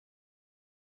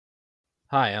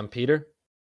Hi, I'm Peter,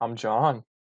 I'm John.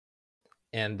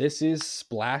 and this is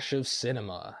Splash of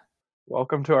Cinema.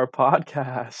 Welcome to our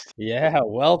podcast. Yeah,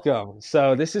 welcome.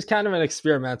 So, this is kind of an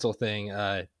experimental thing.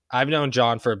 I've known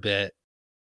John for a bit.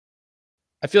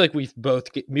 I feel like we've both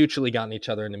mutually gotten each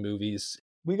other into movies.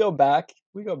 We go back.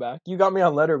 You got me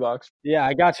on Letterboxd. Yeah,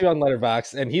 I got you on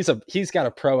Letterboxd, and he's got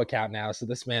a pro account now, so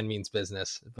this man means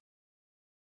business.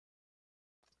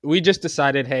 We just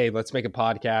decided, hey, let's make a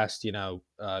podcast.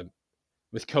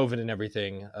 With COVID and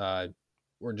everything,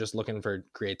 we're just looking for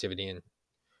creativity and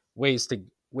ways to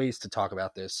ways to talk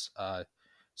about this.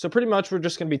 So pretty much, we're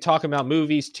just going to be talking about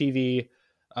movies, TV,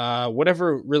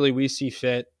 whatever really we see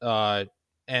fit.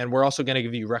 And we're also going to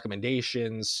give you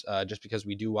recommendations, just because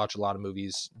we do watch a lot of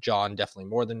movies. John definitely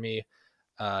more than me.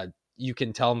 You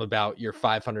can tell him about your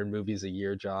 500 movies a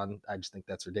year, John. I just think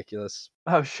that's ridiculous.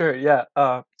 Oh, sure. Yeah.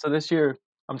 So this year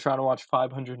I'm trying to watch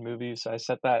 500 movies. I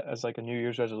set that as like a New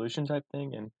Year's resolution type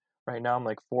thing, and right now I'm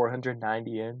like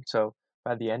 490 in. So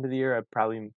by the end of the year, I'd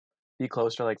probably be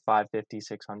close to like 550,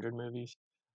 600 movies.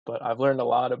 But I've learned a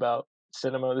lot about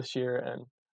cinema this year, and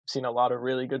seen a lot of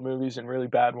really good movies and really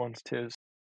bad ones too.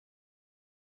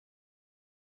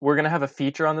 We're gonna have a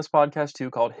feature on this podcast too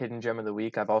called Hidden Gem of the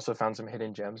Week. I've also found some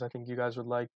hidden gems I think you guys would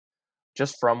like.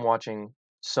 Just from watching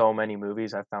so many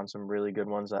movies, I found some really good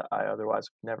ones that I otherwise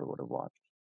never would have watched.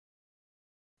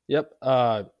 Yep.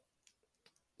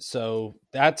 So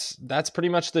that's pretty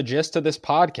much the gist of this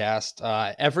podcast.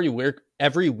 Every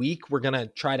week we're gonna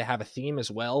try to have a theme as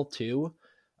well too.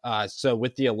 So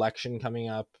with the election coming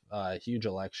up, huge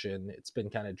election, it's been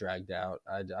kind of dragged out.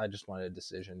 I just wanted a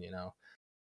decision, you know.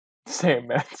 Same,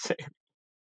 man, same.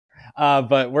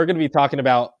 But we're gonna be talking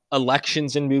about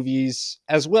elections in movies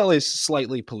as well as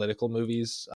slightly political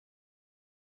movies.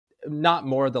 Not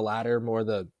more the latter, more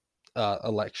the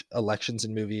elections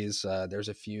in movies. There's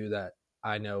a few that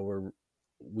I know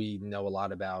we know a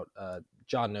lot about.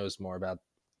 John knows more about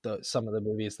some of the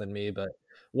movies than me, but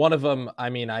one of them, I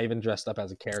mean, I even dressed up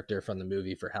as a character from the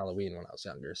movie for Halloween when I was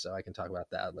younger, so I can talk about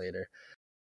that later.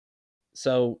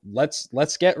 So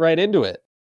let's get right into it.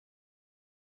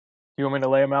 You want me to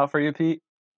lay them out for you, Pete?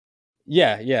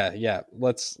 Yeah.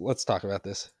 Let's talk about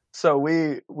this. So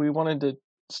we wanted to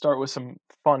start with some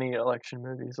funny election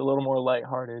movies, a little more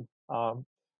lighthearted.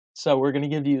 So we're gonna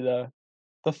give you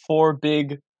the four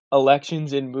big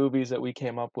elections in movies that we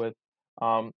came up with.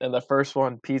 And the first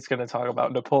one, Pete's gonna talk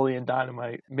about Napoleon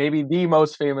Dynamite, maybe the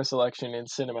most famous election in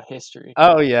cinema history.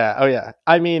 Oh yeah.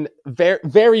 I mean,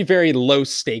 very very low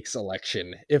stakes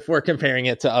election if we're comparing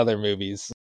it to other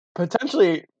movies.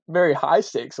 Potentially very high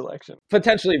stakes election.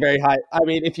 Potentially very high. I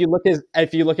mean, if you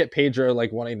look at Pedro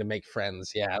like wanting to make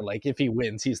friends, yeah, like if he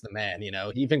wins, he's the man. You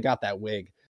know, he even got that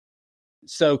wig.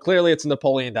 So clearly, it's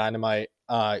Napoleon Dynamite,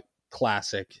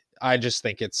 classic. I just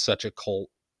think it's such a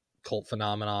cult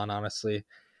phenomenon. Honestly,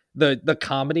 the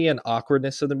comedy and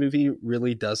awkwardness of the movie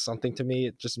really does something to me.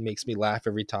 It just makes me laugh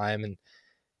every time, and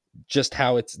just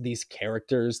how it's these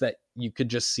characters that you could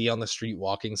just see on the street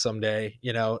walking someday.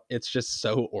 You know, it's just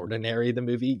so ordinary, the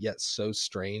movie, yet so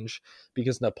strange,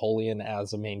 because Napoleon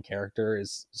as a main character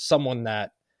is someone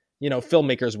that, you know,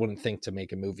 filmmakers wouldn't think to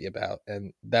make a movie about.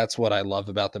 And that's what I love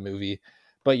about the movie.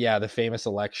 But yeah, the famous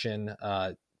election,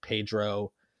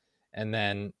 Pedro, and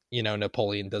then, you know,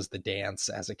 Napoleon does the dance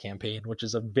as a campaign, which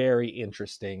is a very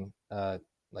interesting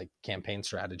like campaign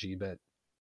strategy. But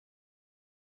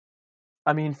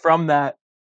I mean, from that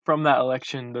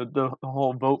election, the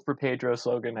whole "Vote for Pedro"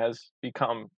 slogan has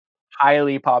become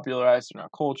highly popularized in our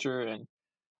culture, and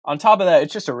on top of that,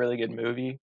 it's just a really good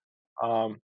movie.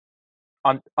 Um,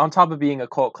 on top of being a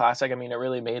cult classic, I mean, it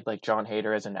really made like John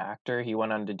Hader as an actor. He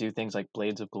went on to do things like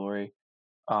Blades of Glory,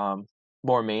 um,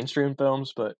 more mainstream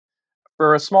films, but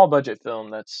for a small budget film,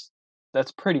 that's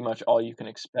pretty much all you can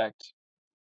expect.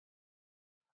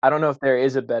 I don't know if there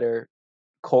is a better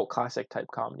cult classic type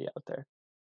comedy out there.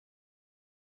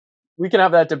 We can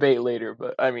have that debate later,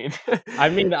 but I mean, I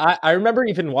mean, I remember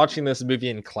even watching this movie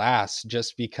in class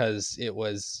just because it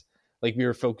was like we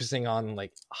were focusing on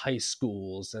like high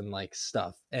schools and like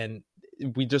stuff. And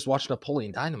we just watched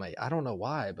Napoleon Dynamite. I don't know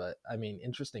why, but I mean,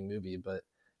 interesting movie. But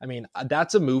I mean,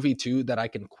 that's a movie too that I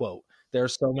can quote. There are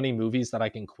so many movies that I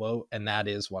can quote, and that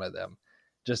is one of them.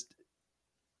 Just,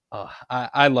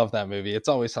 I love that movie. It's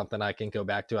always something I can go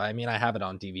back to. I mean, I have it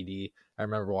on DVD. I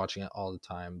remember watching it all the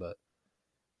time, but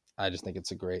I just think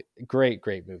it's a great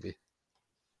movie.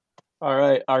 all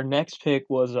right, our next pick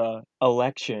was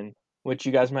Election, which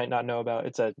you guys might not know about.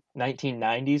 It's a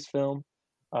 1990s film,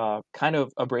 kind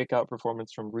of a breakout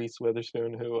performance from Reese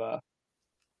Witherspoon, who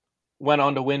went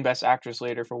on to win Best Actress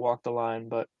later for Walk the Line.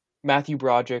 But Matthew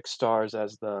Broderick stars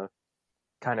as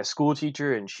kind of school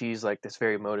teacher, and she's like this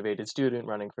very motivated student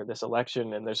running for this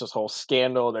election, and there's this whole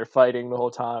scandal. They're fighting the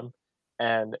whole time,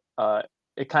 and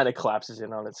it kind of collapses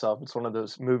in on itself. It's one of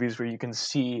those movies where you can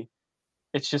see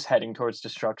it's just heading towards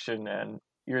destruction, and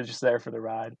you're just there for the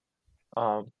ride.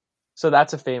 Um, so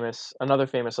that's another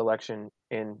famous election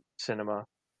in cinema.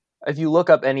 If you look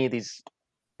up any of these,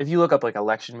 if you look up like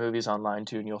election movies online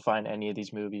too, and you'll find any of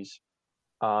these movies.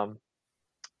 Um,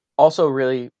 Also,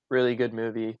 really, really good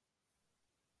movie.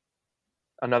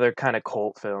 Another kind of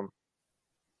cult film.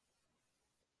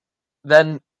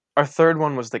 Then our third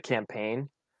one was The Campaign.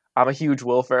 I'm a huge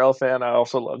Will Ferrell fan. I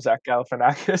also love Zach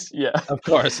Galifianakis. Yeah. Of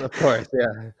course,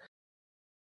 yeah.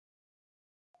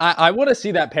 I want to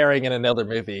see that pairing in another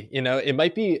movie. You know, it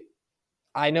might be.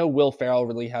 I know Will Ferrell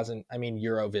really hasn't. I mean,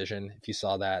 Eurovision. If you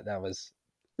saw that, that was.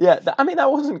 Yeah, I mean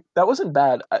that wasn't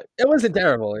bad. It wasn't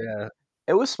terrible. Yeah.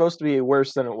 It was supposed to be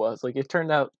worse than it was. Like it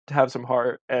turned out to have some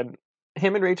heart, and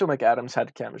him and Rachel McAdams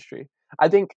had chemistry. I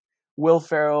think Will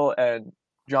Ferrell and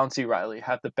John C. Reilly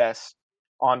have the best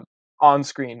on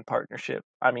on-screen partnership.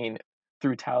 I mean,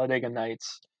 through Talladega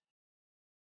Nights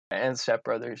and Step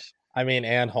Brothers. I mean,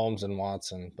 and Holmes and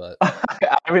Watson, but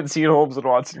I haven't seen Holmes and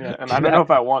Watson yet, and I don't know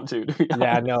if I want to be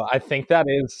yeah, honest. no, I think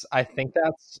that's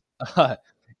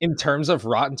in terms of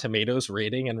Rotten Tomatoes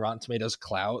rating and Rotten Tomatoes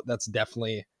clout, that's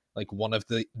definitely like one of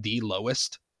the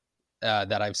lowest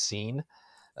that I've seen.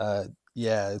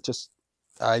 Yeah, it just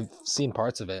I've seen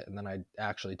parts of it and then I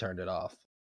actually turned it off.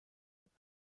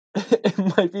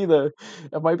 It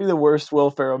might be the worst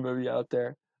Will Ferrell movie out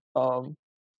there. Um,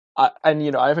 I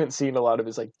haven't seen a lot of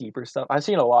his like deeper stuff. I've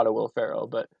seen a lot of Will Ferrell,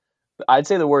 but I'd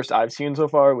say the worst I've seen so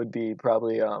far would be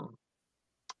probably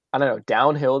I don't know,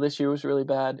 Downhill this year was really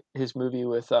bad. His movie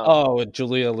with Oh, with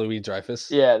Julia Louis-Dreyfus.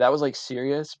 yeah, that was like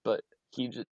serious, but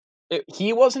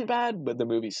he wasn't bad, but the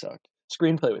movie sucked.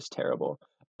 Screenplay was terrible.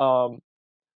 Um,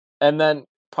 and then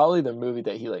probably the movie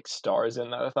that he like stars in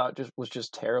that I thought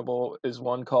just terrible is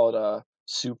one called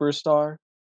Superstar.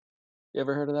 You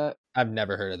ever heard of that? I've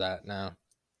never heard of that. No.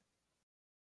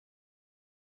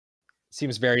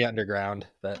 Seems very underground,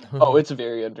 but Oh, it's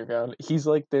very underground. He's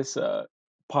like this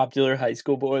popular high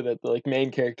school boy that the like main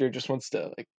character just wants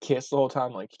to like kiss the whole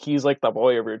time. Like he's like the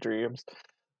boy of your dreams.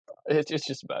 It's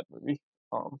just a bad movie.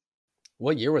 Um,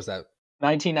 what year was that?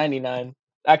 1999,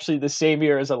 actually the same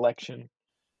year as Election.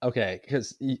 Okay,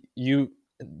 because you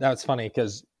that's funny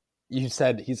because you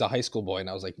said he's a high school boy, and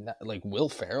I was like Will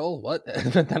Ferrell, what?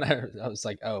 But then I was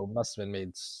like, oh, must have been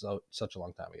made such a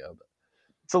long time ago. But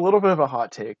It's a little bit of a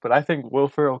hot take, but I think Will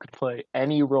Ferrell could play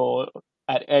any role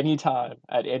at any time,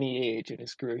 at any age in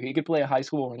his career. He could play a high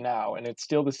schooler now, and it's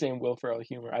still the same Will Ferrell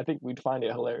humor. I think we'd find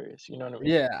it hilarious. You know what I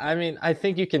mean? yeah, I mean, I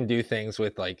think you can do things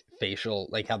with like facial,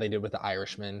 like how they did with the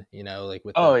Irishman, you know, like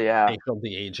with Oh the yeah, facial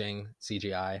de-aging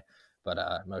CGI, but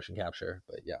motion capture.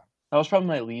 But yeah, that was probably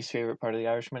my least favorite part of The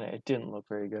Irishman. It didn't look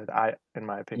very good, in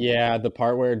my opinion. yeah, the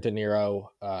part where De Niro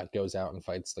goes out and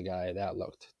fights the guy that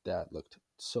looked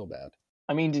so bad.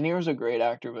 I mean, De Niro's a great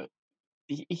actor, but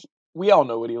we all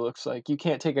know what he looks like. You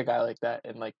can't take a guy like that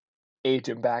and like age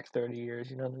him back 30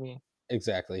 years. You know what I mean?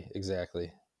 Exactly.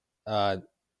 Uh,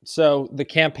 so the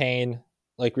campaign,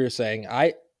 like we were saying,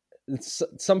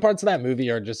 some parts of that movie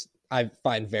are just I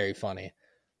find very funny.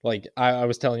 Like I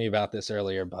was telling you about this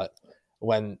earlier, but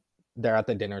when they're at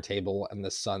the dinner table and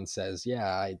the son says, "Yeah,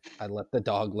 I let the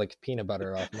dog lick peanut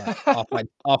butter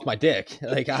off my dick,"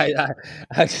 like I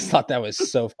just thought that was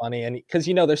so funny, and because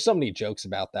you know there's so many jokes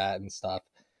about that and stuff.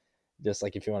 Just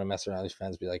like if you want to mess around with your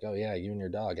friends, be like, "Oh yeah, you and your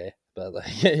dog, eh?" But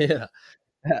like, yeah,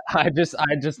 I just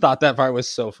thought that part was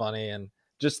so funny and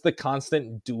just the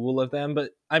constant duel of them.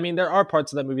 But I mean, there are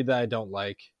parts of that movie that I don't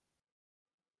like.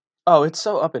 Oh, it's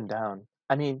so up and down.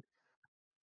 I mean,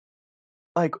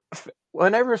 like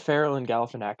whenever Farrell and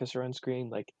Galifianakis are on screen,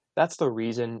 like that's the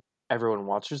reason everyone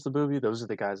watches the movie. Those are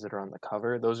the guys that are on the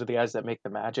cover. Those are the guys that make the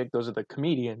magic. Those are the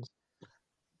comedians.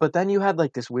 But then you had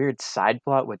like this weird side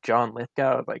plot with John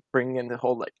Lithgow, like bringing in the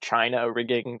whole like China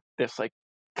rigging this like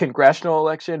congressional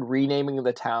election, renaming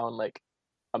the town like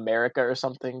America or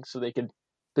something, so they could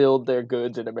build their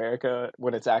goods in America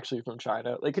when it's actually from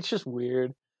China. Like it's just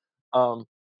weird. Um,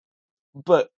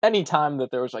 but any time that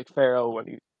there was like Pharaoh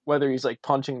when whether he's like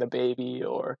punching the baby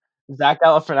or Zach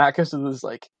Galifianakis with his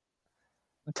like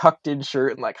tucked in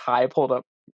shirt and like high pulled up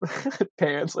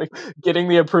pants, like getting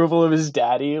the approval of his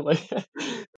daddy, like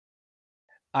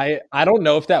I don't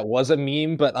know if that was a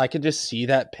meme, but I could just see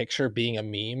that picture being a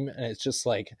meme, and it's just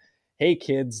like, "Hey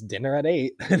kids, dinner at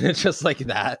 8." And it's just like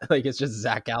that. Like it's just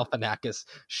Zach Galifianakis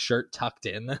shirt tucked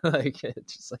in. Like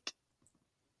it's just like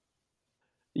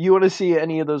you want to see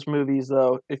any of those movies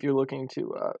though if you're looking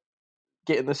to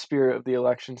get in the spirit of the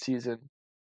election season.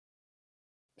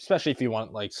 Especially if you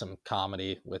want like some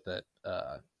comedy with it,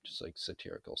 just like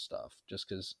satirical stuff. Just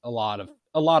because a lot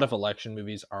of election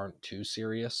movies aren't too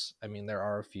serious. I mean, there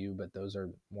are a few, but those are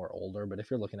more older. But if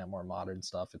you're looking at more modern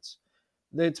stuff, it's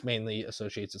mainly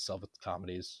associates itself with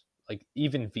comedies. Like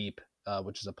even Veep,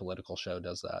 which is a political show,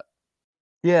 does that.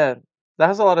 Yeah, that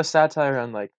has a lot of satire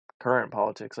on like current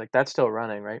politics. Like that's still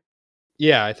running, right?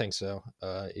 Yeah, I think so.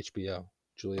 HBO,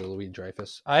 Julia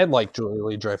Louis-Dreyfus. I like Julia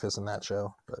Louis-Dreyfus in that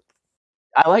show, but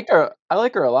I like her. I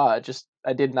like her a lot. Just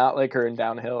I did not like her in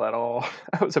Downhill at all.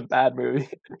 That was a bad movie.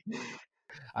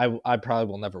 I probably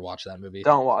will never watch that movie.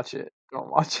 Don't watch it. Don't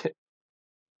watch it.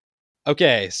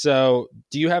 Okay, so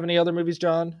do you have any other movies,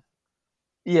 John?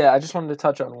 Yeah, I just wanted to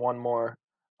touch on one more.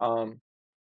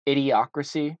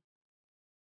 Idiocracy.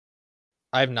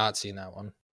 I have not seen that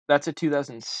one. That's a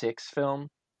 2006 film,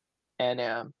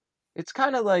 and it's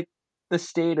kind of like the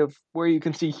state of where you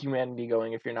can see humanity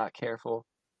going if you're not careful.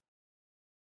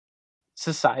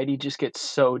 Society just gets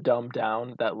so dumbed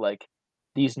down that like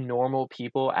these normal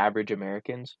people, average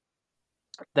Americans,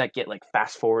 that get like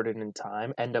fast forwarded in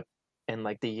time end up in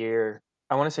like the year,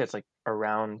 I want to say it's like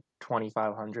around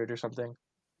 2500 or something,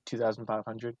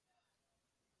 2500,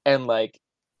 and like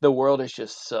the world is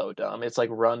just so dumb. It's like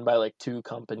run by like two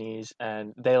companies,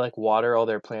 and they like water all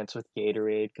their plants with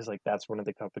Gatorade because like that's one of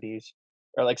the companies,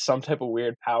 or like some type of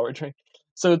weird power drink.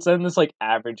 So it's then this like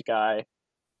average guy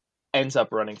ends up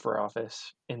running for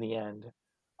office in the end.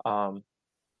 Um,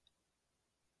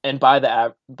 and by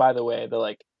the way, the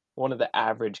like one of the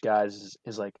average guys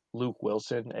is like Luke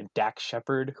Wilson and Dax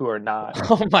Shepard, who are not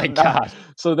Oh my not god.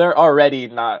 so they're already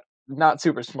not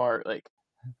super smart like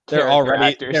They're character already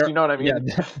actors. You know what I mean?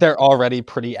 they're already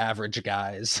pretty average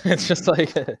guys. It's just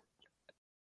like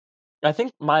I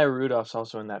think Maya Rudolph's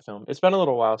also in that film. It's been a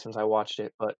little while since I watched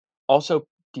it, but also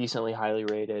decently highly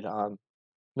rated.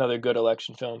 Another good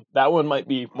election film. That one might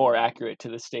be more accurate to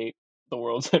the state the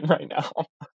world's in right now.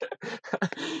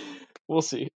 We'll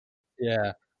see.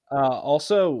 yeah.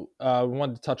 Also, we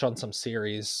wanted to touch on some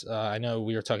series. I know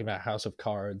we were talking about House of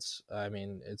Cards. I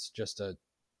mean, it's just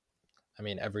I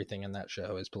mean, everything in that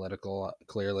show is political,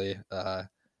 clearly.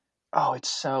 Oh, it's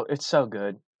so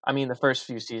good. I mean, the first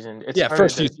few seasons, it Yeah, started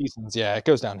first few to seasons, yeah, it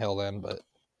goes downhill then, but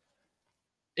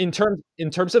in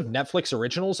terms of Netflix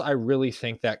originals, I really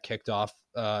think that kicked off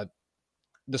the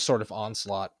sort of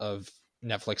onslaught of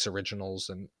Netflix originals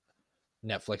and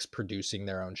Netflix producing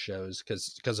their own shows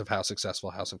because of how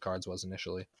successful House of Cards was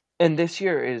initially. and this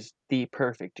year is the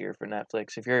perfect year for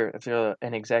Netflix. If you're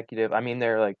an executive, I mean,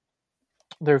 their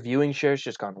viewing shares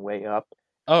just gone way up.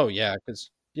 Oh yeah,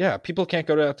 because yeah, people can't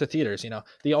go to theaters. You know,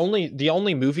 the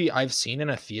only movie I've seen in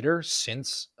a theater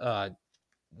since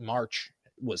March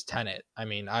was Tenet. I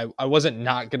mean, I wasn't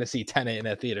not gonna see Tenet in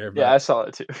a theater, Yeah, but I saw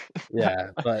it too.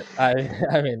 yeah, but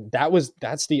I mean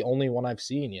that's the only one I've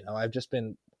seen. You know, I've just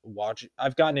been watching.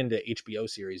 I've gotten into HBO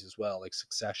series as well, like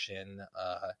Succession,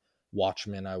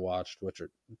 Watchmen. I watched, which are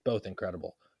both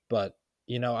incredible. But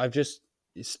you know,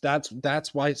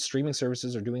 that's why streaming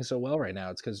services are doing so well right now.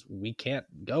 It's because we can't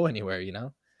go anywhere. You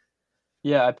know.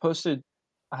 Yeah, I posted.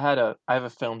 I have a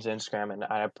films Instagram, and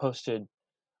I posted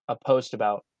a post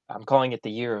about. I'm calling it the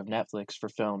year of Netflix for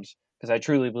films because I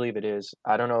truly believe it is.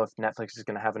 I don't know if Netflix is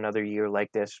going to have another year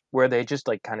like this where they just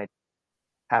like kind of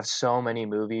have so many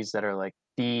movies that are like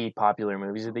the popular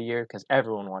movies of the year because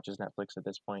everyone watches Netflix at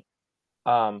this point.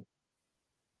 Um,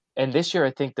 and this year,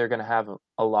 I think they're going to have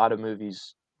a lot of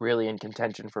movies really in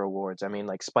contention for awards. I mean,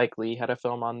 like Spike Lee had a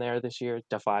film on there this year,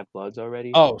 Da 5 Bloods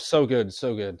already. Oh, so good,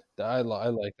 so good. I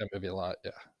like that movie a lot.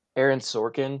 Yeah. Aaron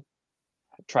Sorkin,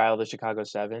 Trial of the Chicago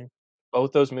 7.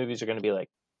 Both those movies are going to be like,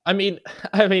 I mean,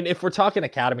 I mean, if we're talking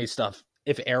Academy stuff,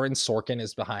 if Aaron Sorkin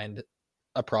is behind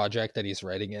a project that he's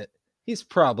writing it, he's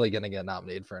probably going to get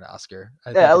nominated for an Oscar.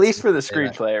 I yeah, think at it's least safe for to the say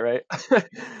that. screenplay, right?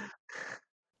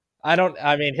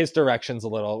 I mean, his direction's a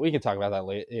little. We can talk about that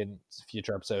late in a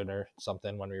future episode or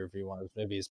something when we review one of his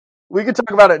movies. We can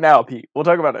talk about it now, Pete. We'll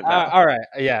talk about it now. All right,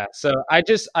 yeah. So I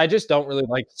just don't really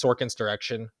like Sorkin's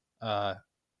direction. Uh,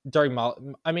 during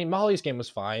I mean, Molly's Game was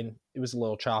fine. It was a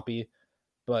little choppy,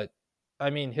 but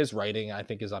I mean, his writing I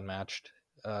think is unmatched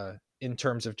in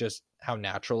terms of just how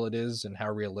natural it is and how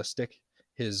realistic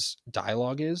his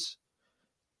dialogue is.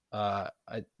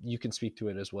 You can speak to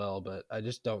it as well, but I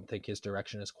just don't think his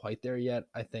direction is quite there yet.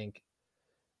 I think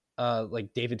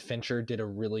like David Fincher did a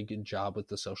really good job with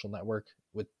The Social Network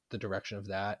with the direction of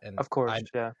that, and Of course,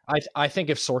 yeah. I think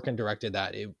if Sorkin directed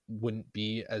that, it wouldn't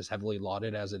be as heavily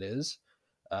lauded as it is.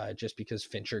 Just because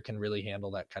Fincher can really handle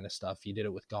that kind of stuff. He did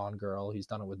it with Gone Girl. He's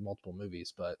done it with multiple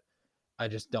movies, but I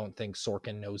just don't think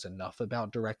Sorkin knows enough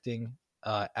about directing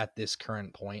at this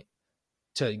current point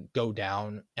to go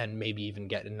down and maybe even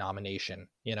get a nomination,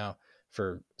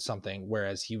 for something,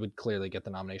 whereas he would clearly get the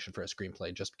nomination for a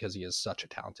screenplay just because he is such a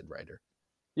talented writer.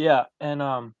 Yeah,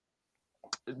 and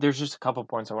there's just a couple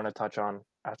points I want to touch on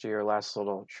after your last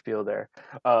little spiel there.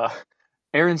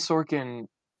 Aaron Sorkin,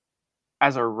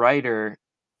 as a writer,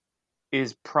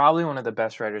 is probably one of the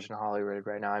best writers in Hollywood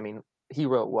right now. I mean, he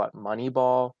wrote what?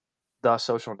 Moneyball, The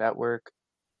Social Network.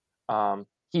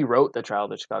 He wrote The Trial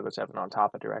of the Chicago 7 on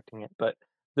top of directing it. But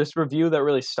this review that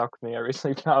really stuck with me, I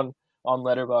recently found on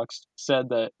Letterboxd, said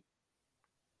that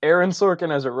Aaron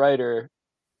Sorkin as a writer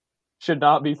should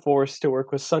not be forced to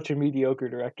work with such a mediocre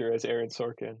director as Aaron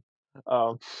Sorkin.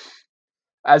 Um,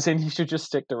 as in, he should just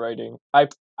stick to writing. I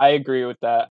agree with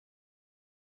that.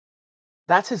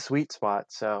 That's his sweet spot.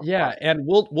 So Yeah, and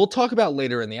we'll talk about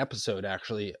later in the episode.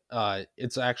 Actually,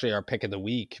 it's actually our pick of the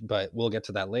week, but we'll get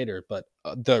to that later. But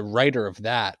the writer of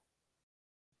that,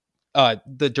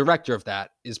 the director of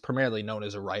that, is primarily known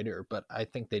as a writer, but I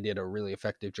think they did a really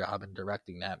effective job in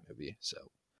directing that movie. So,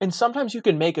 and sometimes you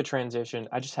can make a transition.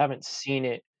 I just haven't seen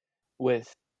it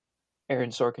with Aaron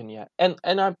Sorkin yet. And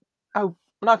I'm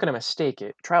not going to mistake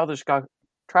it. Trial of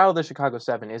the Chicago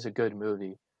 7 is a good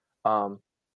movie.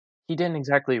 He didn't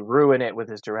exactly ruin it with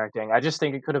his directing. I just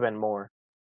think it could have been more.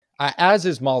 as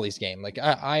is Molly's Game. Like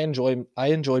I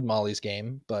enjoyed Molly's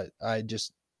Game, but I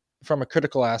just, from a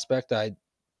critical aspect, I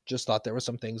just thought there were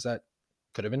some things that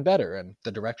could have been better, and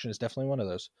the direction is definitely one of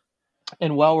those.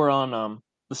 And while we're on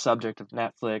the subject of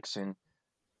Netflix and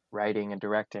writing and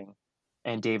directing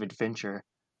and David Fincher,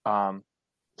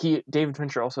 David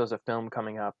Fincher also has a film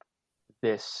coming up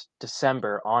this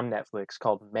December on Netflix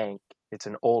called Mank. It's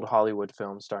an old Hollywood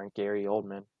film starring Gary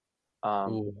Oldman.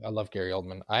 Ooh, I love Gary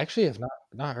Oldman. I actually have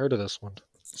not heard of this one.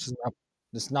 This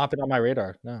has not been on my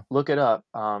radar. No. Look it up.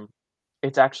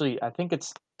 It's actually, I think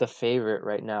it's the favorite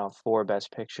right now for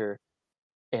Best Picture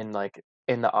in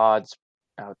the odds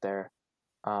out there.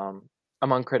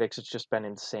 Among critics, it's just been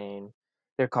insane.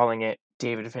 They're calling it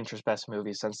David Fincher's best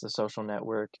movie since The Social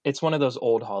Network. It's one of those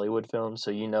old Hollywood films,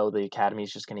 so the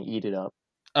Academy's just going to eat it up.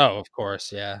 Oh, of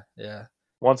course, yeah.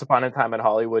 Once Upon a Time in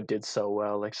Hollywood did so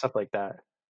well, like stuff like that.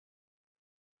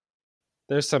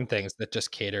 There's some things that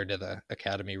just cater to the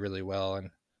Academy really well,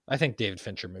 and I think David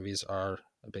Fincher movies are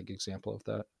a big example of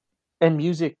that. And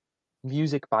music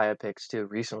biopics too.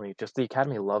 Recently, just the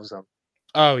Academy loves them.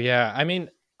 Oh yeah, I mean,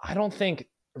 I don't think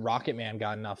Rocket Man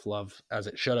got enough love as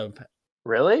it should have.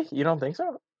 Really? You don't think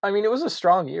so? I mean, it was a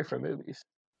strong year for movies.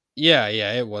 Yeah,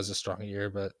 it was a strong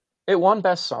year, but It won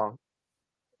Best Song.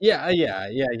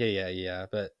 yeah.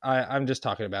 But I'm just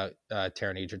talking about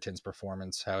Taron Egerton's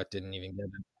performance, how it didn't even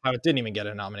get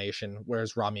a nomination,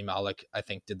 whereas Rami Malek, I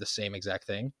think, did the same exact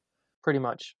thing. Pretty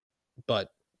much. But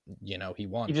he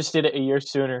won. He just did it a year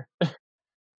sooner.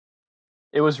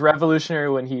 It was revolutionary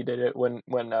when he did it. When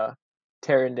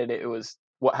Taron did it, it was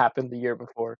what happened the year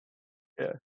before.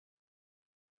 Yeah.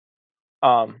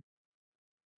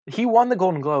 He won the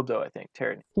Golden Globe though, I think,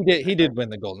 Taron. He did win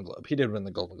the Golden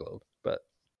Globe. But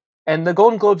and the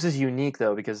Golden Globes is unique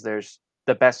though because there's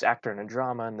the best actor in a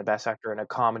drama and the best actor in a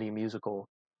comedy musical.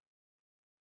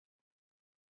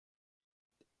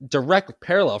 Direct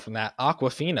parallel from that,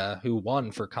 Awkwafina, who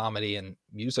won for comedy and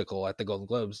musical at the Golden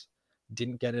Globes,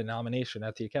 didn't get a nomination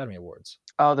at the Academy Awards.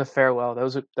 Oh, The Farewell. That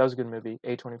was a good movie.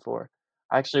 A24.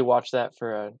 I actually watched that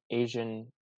for an Asian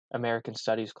American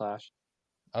Studies class.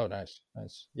 Oh, nice.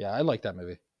 Yeah, I like that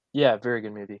movie. Yeah, very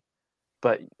good movie.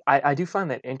 But I do find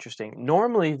that interesting.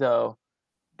 Normally, though,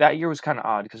 that year was kind of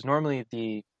odd because normally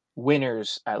the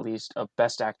winners, at least, of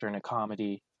Best Actor in a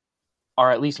Comedy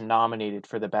are at least nominated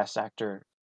for the Best Actor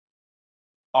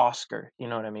Oscar. You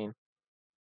know what I mean?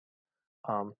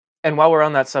 And while we're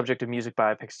on that subject of music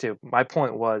biopics too, my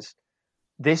point was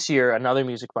this year another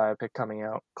music biopic coming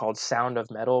out called Sound of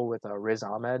Metal with Riz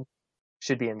Ahmed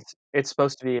should be in. It's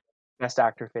supposed to be Best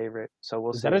Actor favorite, so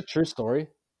we'll see. Is that a true story?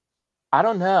 I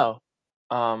don't know.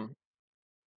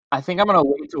 I think I'm gonna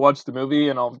wait to watch the movie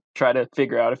and I'll try to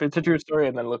figure out if it's a true story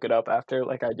and then look it up after,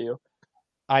 like I do.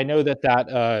 I know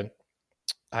that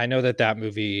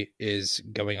movie is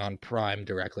going on Prime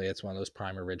directly. It's one of those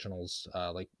Prime originals,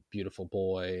 like Beautiful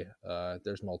Boy.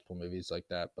 There's multiple movies like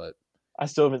that, but I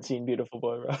still haven't seen Beautiful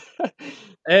Boy, bro.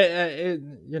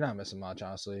 You're not missing much,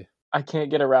 honestly. I can't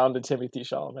get around to Timothée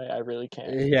Chalamet. I really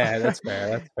can't. Yeah, that's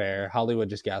fair. Hollywood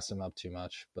just gassed him up too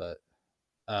much, but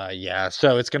yeah.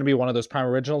 So it's going to be one of those Prime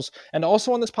originals. And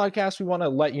also on this podcast, we want to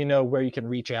let you know where you can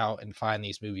reach out and find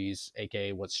these movies,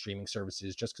 aka what streaming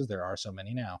services, just because there are so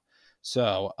many now.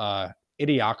 So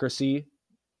Idiocracy,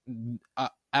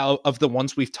 out of the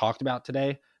ones we've talked about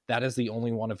today, that is the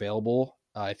only one available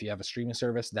If you have a streaming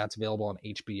service, that's available on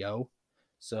HBO.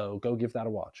 So go give that a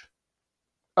watch.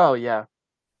 Oh yeah,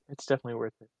 it's definitely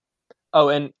worth it. Oh,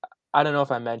 and I don't know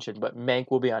if I mentioned, but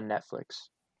Mank will be on Netflix.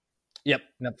 Yep,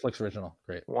 Netflix original.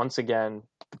 Great. Once again,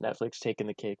 Netflix taking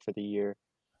the cake for the year.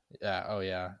 Yeah. Oh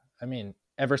yeah. I mean,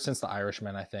 ever since The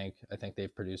Irishman, I think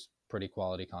they've produced pretty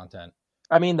quality content.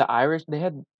 I mean, the Irish, they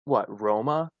had what,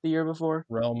 Roma the year before?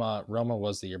 Roma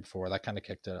was the year before. That kind of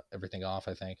kicked everything off,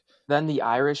 I think. Then The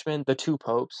Irishman, The Two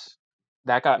Popes,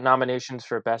 that got nominations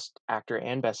for Best Actor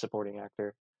and Best Supporting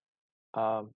Actor.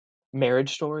 Um,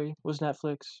 Marriage Story was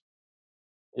Netflix.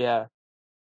 Yeah,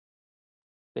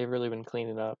 they've really been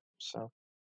cleaning up. So,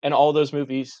 and all those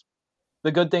movies.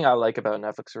 The good thing I like about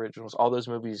Netflix originals, all those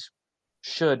movies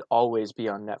should always be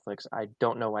on Netflix. I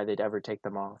don't know why they'd ever take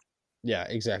them off. Yeah,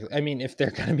 exactly. I mean, if they're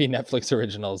gonna be Netflix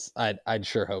originals, I'd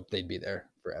sure hope they'd be there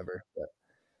forever. But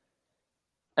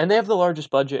And they have the largest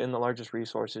budget and the largest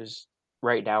resources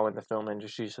right now in the film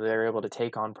industry, so they're able to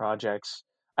take on projects.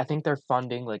 I think they're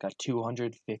funding like a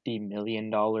 $250 million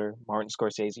Martin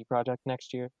Scorsese project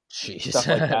next year. jeez, Stuff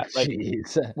like that. Like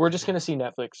jeez. we're just gonna see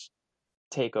Netflix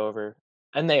take over,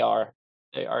 and they are.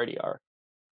 They already are,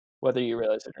 whether you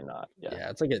realize it or not. Yeah. Yeah,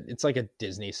 it's like a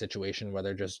Disney situation where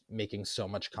they're just making so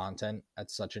much content at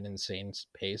such an insane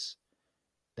pace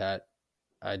that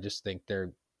I just think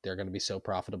they're going to be so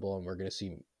profitable, and we're going to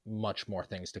see much more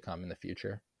things to come in the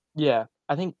future. Yeah.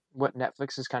 I think what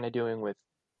Netflix is kind of doing with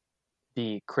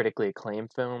the critically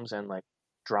acclaimed films and like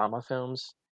drama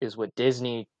films is what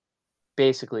Disney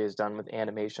basically has done with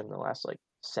animation in the last like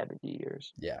 70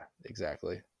 years. Yeah,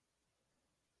 exactly.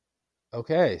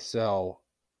 Okay, so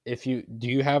if you do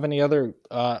you have any other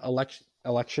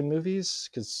election movies?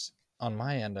 Because on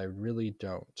my end, I really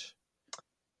don't.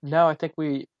 No, I think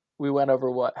we went over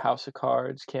what House of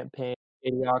Cards, Campaign,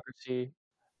 Idiocracy.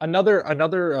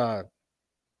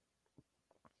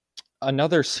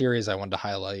 Another series I wanted to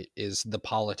highlight is The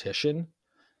Politician.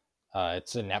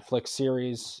 It's a Netflix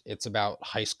series. It's about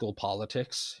high school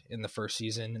politics in the first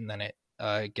season, and then it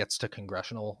gets to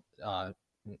congressional,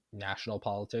 national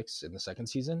politics in the second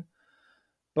season.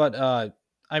 But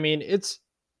I mean, it's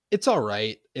all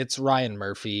right. It's Ryan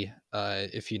Murphy.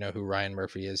 If you know who Ryan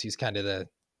Murphy is, he's kind of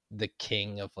the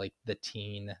king of like the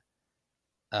teen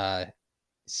uh,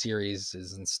 series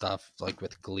and stuff, like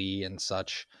with Glee and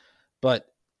such. But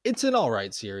it's an all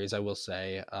right series, I will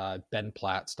say. Ben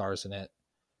Platt stars in it.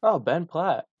 Oh, Ben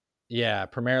Platt. Yeah,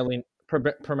 primarily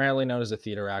known as a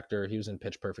theater actor. He was in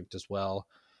Pitch Perfect as well,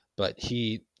 but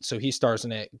he stars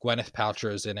in it. Gwyneth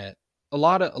Paltrow's in it. A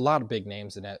lot of big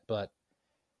names in it, but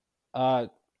uh,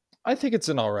 I think it's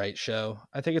an all right show.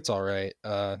 I think it's all right.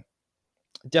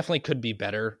 Definitely could be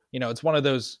better. You know, it's one of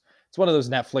those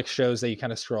Netflix shows that you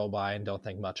kind of scroll by and don't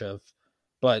think much of.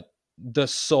 But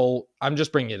I'm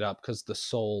just bringing it up because the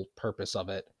sole purpose of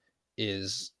it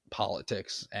is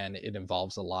politics, and it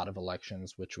involves a lot of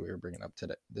elections, which we were bringing up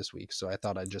today this week. So I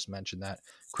thought I'd just mention that.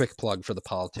 Quick plug for The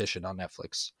Politician on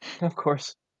Netflix. Of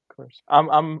course. Of course.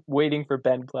 I'm waiting for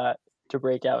Ben Platt to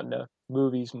break out into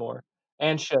movies more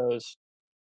and shows.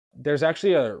 There's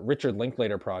actually a Richard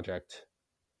Linklater project.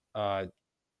 Uh,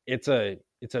 it's a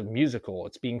musical.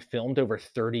 It's being filmed over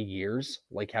 30 years,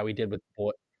 like how he did with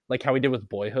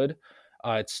Boyhood.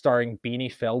 It's starring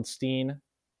Beanie Feldstein,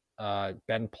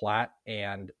 Ben Platt,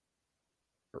 and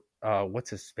what's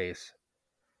his face?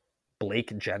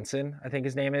 Blake Jensen, I think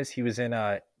his name is. He was in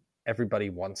Everybody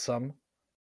Wants Some.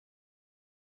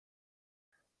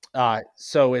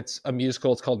 So it's a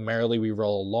musical. It's called Merrily We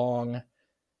Roll Along.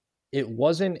 It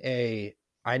wasn't a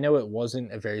I know it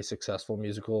wasn't a very successful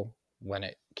musical when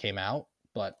it came out,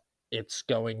 but it's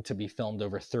going to be filmed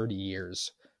over 30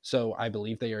 years. So I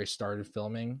believe they already started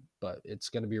filming, but it's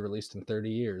going to be released in 30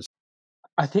 years.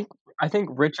 I think I think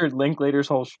Richard Linklater's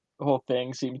whole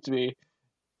thing seems to be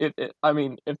I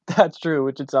mean, if that's true,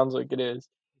 which it sounds like it is,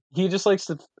 he just likes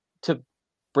to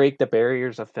break the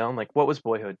barriers of film. Like what was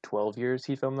Boyhood? 12 years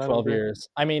he filmed that 12 over? years.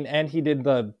 I mean, and he did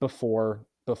the before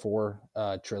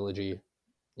trilogy.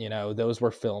 You know, those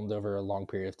were filmed over a long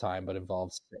period of time, but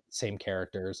involves same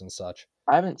characters and such.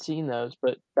 I haven't seen those,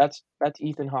 but that's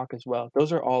Ethan Hawke as well.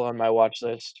 Those are all on my watch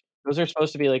list. Those are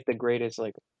supposed to be like the greatest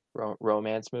like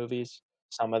romance movies,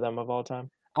 some of them of all time.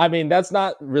 I mean, that's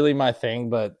not really my thing,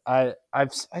 but I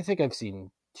think I've seen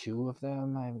two of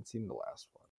them. I haven't seen the last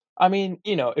one. I mean,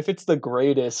 if it's the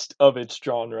greatest of its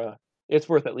genre, it's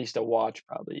worth at least a watch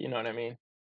probably, you know what I mean?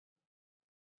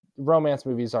 Romance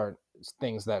movies aren't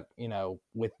things that,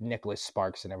 with Nicholas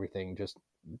Sparks and everything, just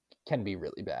can be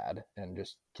really bad and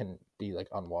just can be like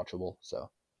unwatchable. So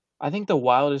I think the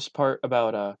wildest part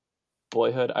about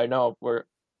Boyhood, I know we're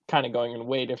kind of going in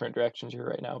way different directions here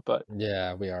right now, but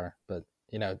Yeah, we are. But,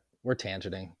 we're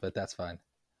tangenting, but that's fine.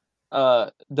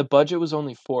 the budget was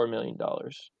only $4 million.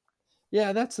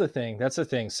 Yeah, that's the thing. That's the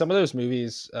thing. Some of those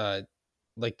movies,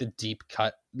 like the deep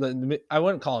cut, I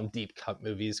wouldn't call them deep cut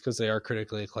movies because they are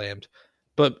critically acclaimed.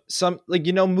 But some, like,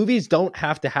 movies don't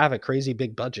have to have a crazy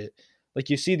big budget. Like,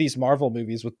 you see these Marvel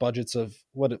movies with budgets of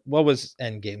what was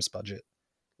Endgame's budget?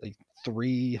 Like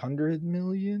 300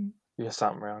 million? Yeah,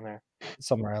 something around there.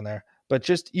 Somewhere around there. But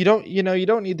just you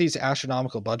don't need these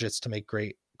astronomical budgets to make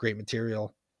great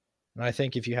material. And I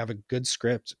think if you have a good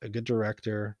script, a good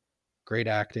director, great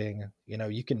acting,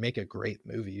 you can make a great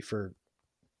movie for,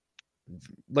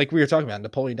 like we were talking about,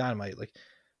 Napoleon Dynamite. Like,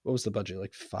 what was the budget?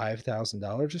 Like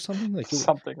 $5,000 or something? Like,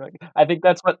 Something like I think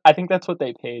that's what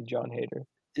they paid John Hader.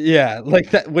 yeah,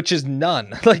 like that, which is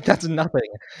none. Like, that's nothing.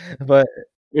 But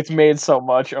It's made so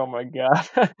much. Oh my god.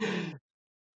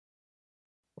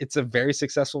 it's a very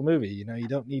successful movie. You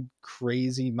don't need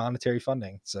crazy monetary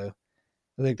funding. So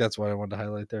I think that's what I wanted to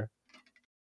highlight there.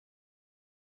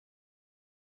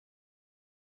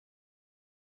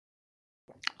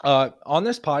 On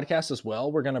this podcast as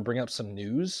well, we're going to bring up some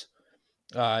news.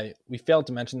 We failed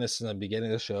to mention this in the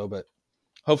beginning of the show, but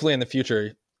hopefully in the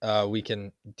future, we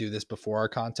can do this before our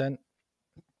content,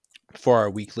 for our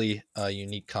weekly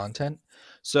unique content.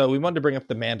 So we wanted to bring up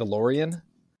The Mandalorian.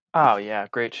 Oh yeah,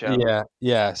 great show.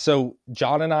 Yeah. So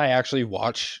John and I actually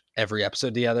watch every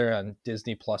episode together on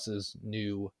Disney Plus's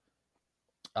new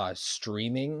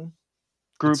streaming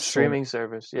group streaming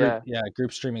service.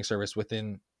 Group streaming service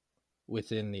within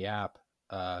the app.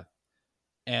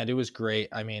 And it was great.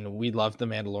 I mean, we love The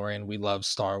Mandalorian. We love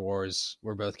Star Wars.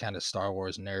 We're both kind of Star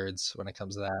Wars nerds when it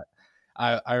comes to that.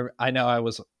 I know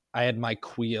I had my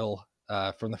Queel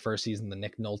from the first season, the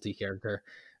Nick Nolte character,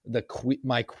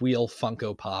 my Queel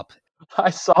Funko Pop. I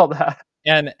saw that.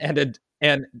 And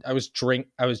I was drinking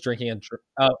a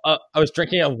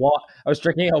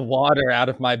water out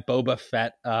of my Boba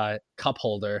Fett cup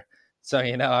holder. So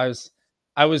I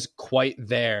was quite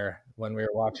there when we were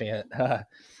watching it.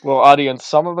 Well, audience,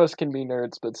 some of us can be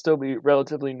nerds, but still be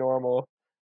relatively normal.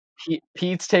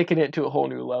 Pete's taking it to a whole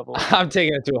new level. I'm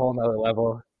taking it to a whole nother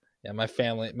level. Yeah, my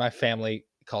family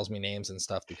calls me names and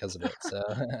stuff because of it. So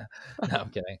no, I'm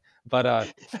kidding.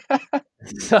 But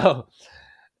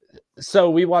so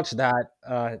we watched that.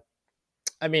 I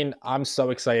mean, I'm so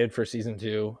excited for season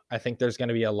 2. I think there's going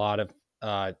to be a lot of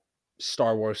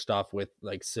Star Wars stuff with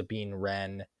like Sabine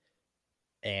Wren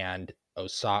and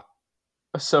Ahsoka.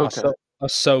 I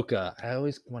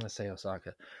always want to say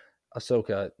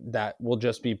Ahsoka, that will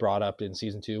just be brought up in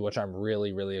season 2, which I'm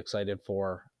really, really excited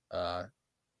for. And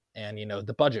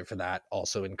the budget for that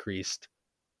also increased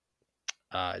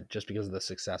just because of the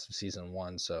success of season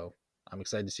 1. So I'm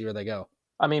excited to see where they go.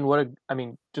 I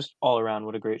mean, just all around,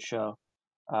 what a great show.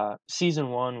 Season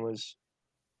 1 was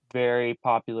very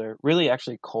popular, really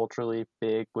actually culturally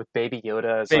big, with Baby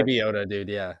Yoda. Baby Yoda, dude,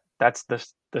 yeah. That's the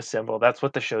symbol. That's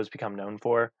what the show's become known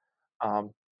for.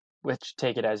 Which,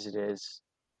 take it as it is.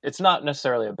 It's not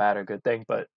necessarily a bad or good thing,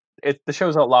 but the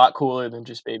show's a lot cooler than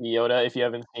just Baby Yoda if you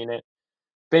haven't seen it.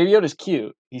 Baby Yoda's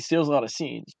cute. He steals a lot of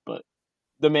scenes, but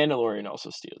The Mandalorian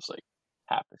also steals like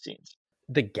half the scenes.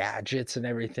 The gadgets and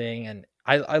everything, and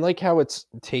I like how it's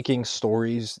taking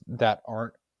stories that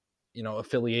aren't,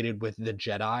 affiliated with the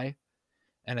Jedi,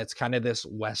 and it's kind of this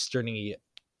westerny,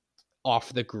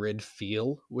 off the grid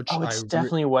feel, which it's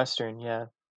definitely Western, yeah.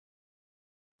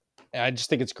 I just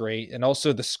think it's great, and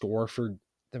also the score for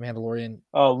The Mandalorian.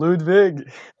 Oh,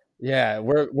 Ludwig. Yeah,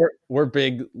 we're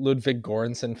big Ludwig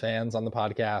Göransson fans on the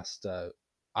podcast.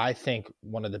 I think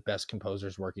one of the best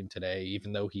composers working today,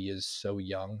 even though he is so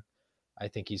young. I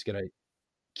think he's going to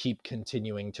keep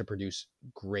continuing to produce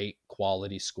great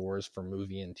quality scores for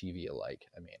movie and TV alike.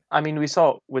 I mean, we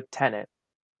saw with Tenet.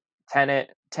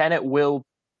 Tenet will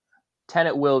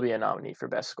be a nominee for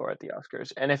best score at the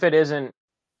Oscars, and if it isn't,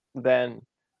 then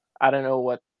I don't know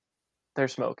what they're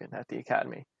smoking at the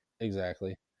Academy.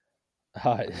 Exactly.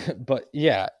 But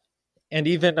yeah, and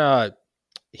even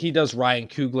he does Ryan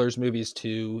Coogler's movies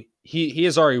too. He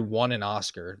has already won an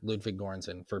Oscar, Ludwig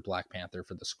Göransson, for Black Panther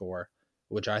for the score,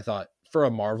 which I thought for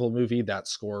a Marvel movie, that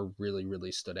score really,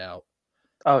 really stood out.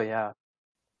 Oh yeah.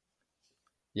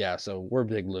 Yeah, so we're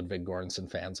big Ludwig Göransson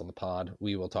fans on the pod.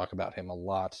 We will talk about him a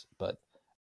lot, but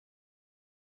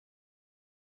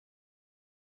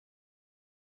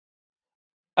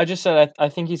I just said I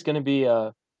think he's going to be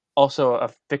also a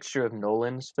fixture of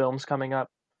Nolan's films coming up.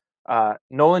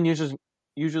 Nolan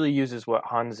usually uses what,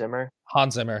 Hans Zimmer?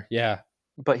 Hans Zimmer, yeah.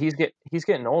 But he's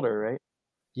getting older, right?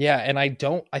 Yeah, and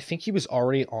I think he was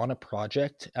already on a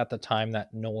project at the time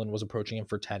that Nolan was approaching him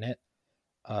for Tenet.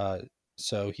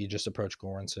 So he just approached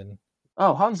Göransson.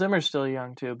 Oh, Hans Zimmer's still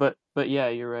young too, but yeah,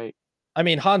 you're right. I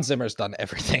mean, Hans Zimmer's done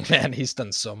everything, man. He's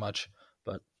done so much,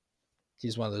 but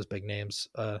he's one of those big names.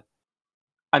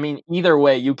 I mean, either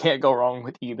way, you can't go wrong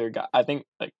with either guy. I think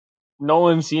like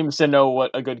Nolan seems to know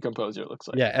what a good composer looks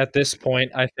like. Yeah, at this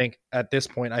point, I think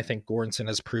Göransson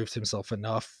has proved himself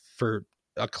enough for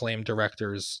acclaimed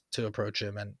directors to approach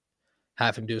him and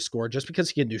have him do a score, just because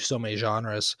he can do so many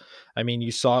genres. I mean,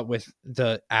 you saw it with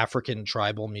the African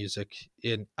tribal music.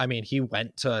 He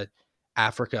went to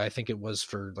Africa, I think it was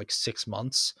for like 6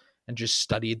 months, and just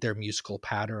studied their musical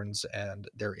patterns and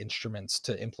their instruments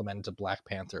to implement into Black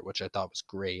Panther, which I thought was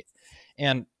great.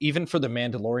 And even for The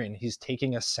Mandalorian, he's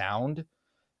taking a sound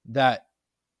that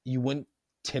you wouldn't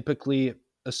typically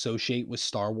associate with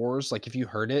Star Wars. Like if you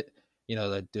heard it,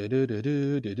 the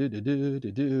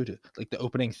like the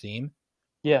opening theme.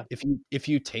 Yeah. If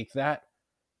you take that,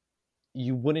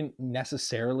 you wouldn't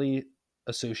necessarily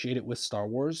associate it with Star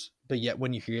Wars, but yet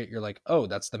when you hear it, you're like, oh,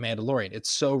 that's the Mandalorian. It's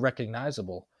so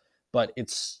recognizable, but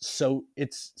it's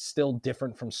still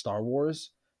different from Star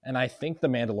Wars. And I think the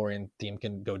Mandalorian theme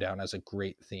can go down as a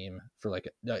great theme for like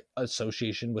a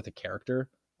association with a character.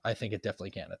 I think it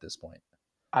definitely can at this point.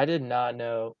 I did not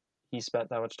know he spent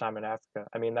that much time in Africa.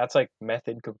 I mean, that's like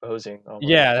method composing almost.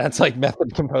 Yeah, that's like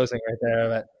method composing right there.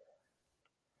 But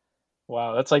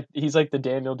wow, that's like he's like the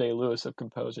Daniel Day-Lewis of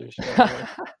composers.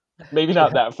 Maybe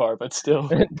not that far, but still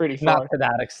pretty far. Not to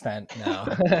that extent,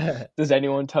 no. Does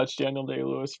anyone touch Daniel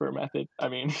Day-Lewis for a method? I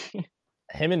mean,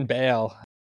 him and Bale.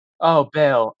 Oh,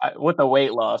 Bale, with the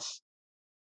weight loss.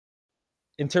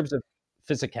 In terms of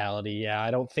physicality, yeah, I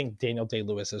don't think Daniel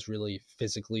Day-Lewis has really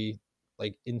physically,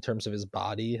 like in terms of his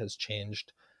body, has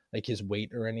changed like his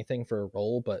weight or anything for a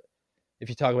role. But if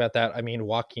you talk about that, I mean,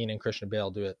 Joaquin and Christian Bale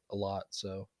do it a lot.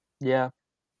 So yeah.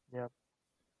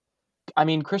 I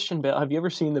mean, Christian Bale. Have you ever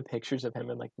seen the pictures of him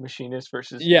in like Machinist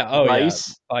versus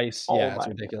Vice? Vice. Oh yeah, it's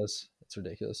my ridiculous. It's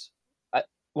ridiculous.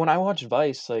 When I watched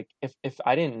Vice, like if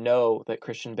I didn't know that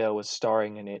Christian Bale was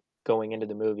starring in it going into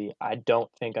the movie, I don't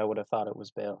think I would have thought it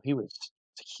was Bale. He was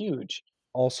huge.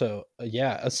 Also,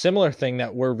 a similar thing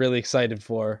that we're really excited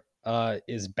for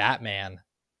is Batman.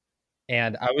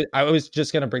 And I was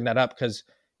just gonna bring that up because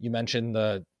you mentioned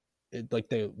the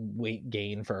weight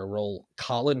gain for a role.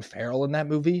 Colin Farrell in that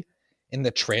movie, in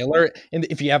the trailer, and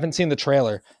if you haven't seen the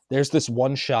trailer, there's this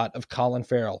one shot of Colin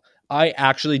Farrell. I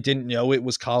actually didn't know it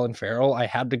was Colin Farrell. I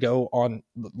had to go on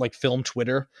like film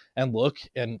Twitter and look,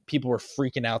 and people were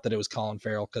freaking out that it was Colin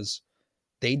Farrell because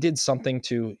they did something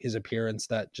to his appearance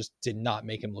that just did not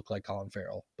make him look like Colin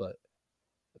Farrell. But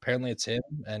apparently it's him,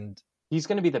 and he's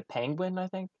going to be the Penguin, I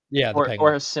think. Yeah, the Penguin.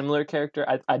 Or a similar character.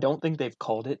 I don't think they've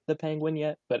called it the Penguin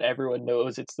yet, but everyone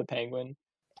knows it's the Penguin.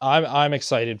 I'm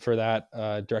excited for that.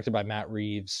 Directed by Matt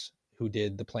Reeves, who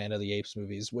did the Planet of the Apes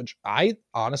movies, which I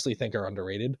honestly think are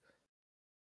underrated.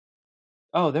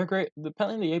 Oh, they're great. The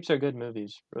Planet of the Apes are good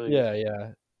movies. Really good.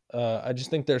 Yeah. I just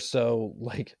think they're so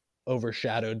like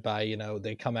overshadowed by,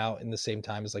 they come out in the same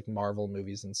time as like Marvel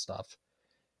movies and stuff.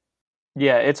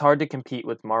 Yeah, it's hard to compete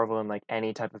with Marvel in like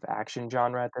any type of action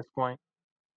genre at this point.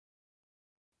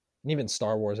 And even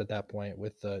Star Wars at that point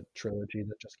with the trilogy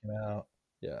that just came out.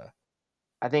 Yeah.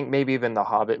 I think maybe even the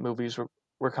Hobbit movies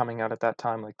were coming out at that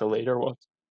time, like the later ones.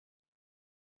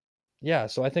 Yeah,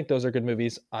 so I think those are good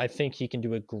movies. I think he can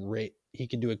do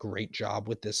a great job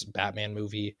with this Batman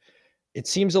movie. It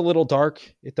seems a little dark.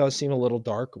 It does seem a little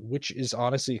dark, which is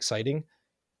honestly exciting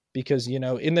because,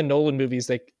 in the Nolan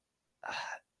movies,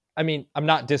 I mean, I'm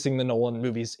not dissing the Nolan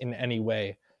movies in any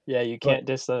way. Yeah, you can't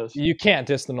diss those. You can't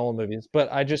diss the Nolan movies,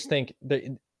 but I just think that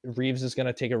Reeves is going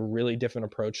to take a really different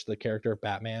approach to the character of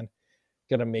Batman.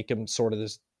 Going to make him sort of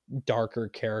this darker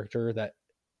character that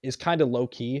is kind of low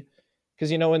key.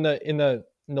 Because, in the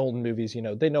Nolan movies,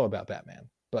 they know about Batman,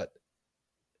 but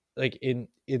like in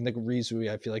the Reeves movie,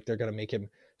 I feel like they're going to make him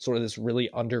sort of this really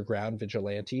underground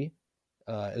vigilante,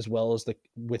 as well as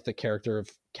with the character of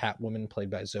Catwoman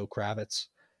played by Zoe Kravitz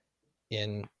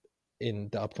in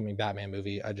the upcoming Batman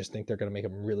movie. I just think they're going to make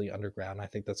him really underground. I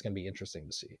think that's going to be interesting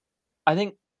to see. I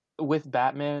think with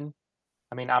Batman,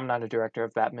 I mean, I'm not a director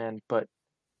of Batman, but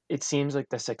it seems like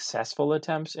the successful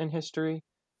attempts in history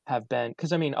have been,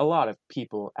 because I mean, a lot of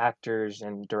people, actors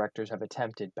and directors have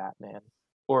attempted Batman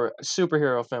or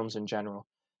superhero films in general.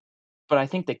 But I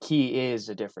think the key is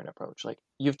a different approach. Like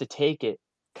you have to take it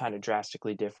kind of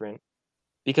drastically different,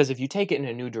 because if you take it in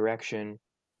a new direction,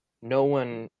 no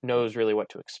one knows really what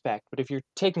to expect. But if you're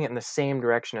taking it in the same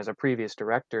direction as a previous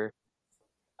director,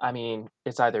 I mean,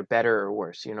 it's either better or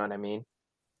worse. You know what I mean?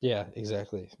 Yeah,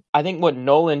 exactly. I think what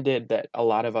Nolan did that a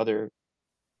lot of other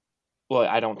well,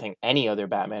 I don't think any other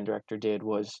Batman director did,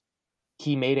 was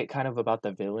he made it kind of about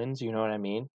the villains, you know what I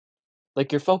mean?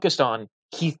 Like, you're focused on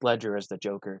Heath Ledger as the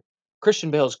Joker.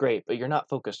 Christian Bale's great, but you're not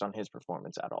focused on his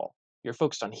performance at all. You're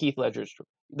focused on Heath Ledger's,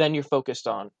 then you're focused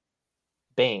on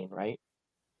Bane, right?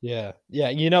 Yeah,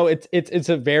 yeah. It's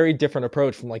a very different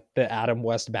approach from like the Adam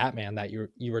West Batman that you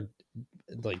were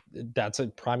like. That's a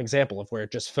prime example of where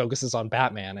it just focuses on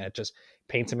Batman and it just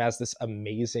paints him as this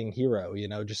amazing hero.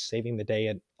 Just saving the day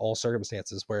in all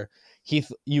circumstances. Where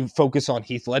you focus on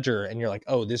Heath Ledger and you're like,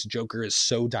 oh, this Joker is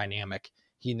so dynamic.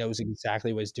 He knows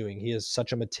exactly what he's doing. He is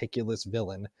such a meticulous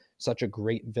villain, such a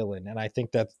great villain, and I think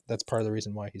that's part of the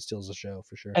reason why he steals the show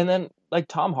for sure. And then, like,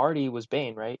 Tom Hardy was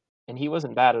Bane, right? And he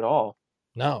wasn't bad at all.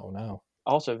 No.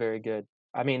 Also very good.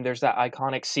 I mean, there's that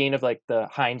iconic scene of, like, the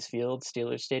Heinz Field,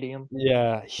 Steelers Stadium.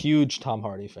 Yeah, huge Tom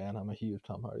Hardy fan. I'm a huge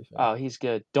Tom Hardy fan. Oh, he's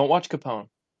good. Don't watch Capone.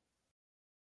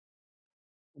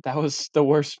 That was the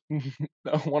worst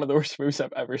one of the worst movies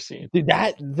I've ever seen. Dude,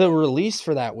 the release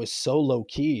for that was so low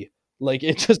key. Like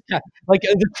it just like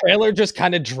the trailer just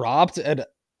kind of dropped, and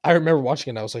I remember watching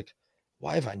it. And I was like,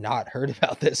 "Why have I not heard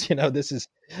about this?" This is.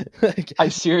 Like, I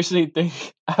seriously think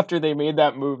after they made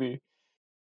that movie,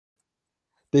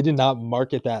 they did not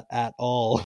market that at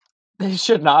all. they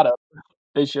should not have.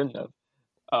 They shouldn't have.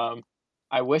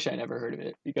 I wish I never heard of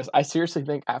it because I seriously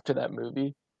think after that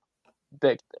movie,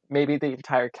 that maybe the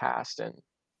entire cast and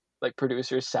like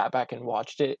producers sat back and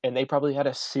watched it, and they probably had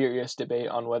a serious debate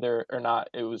on whether or not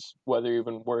it was whether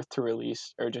even worth to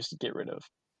release or just get rid of.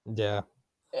 Yeah,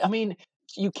 I mean,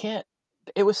 you can't.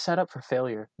 It was set up for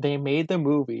failure. They made the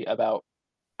movie about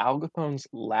Al Capone's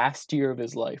last year of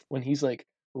his life when he's like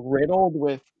riddled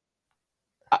with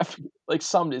like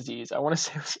some disease. I want to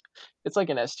say it's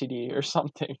like an STD or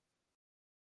something.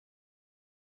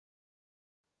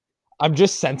 I'm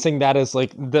just sensing that as like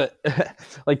the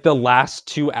like the last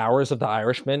 2 hours of The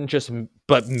Irishman,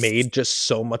 but made just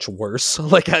so much worse.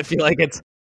 Like I feel like it's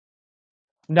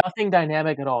Nothing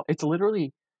dynamic at all. It's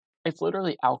literally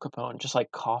Al Capone just like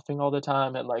coughing all the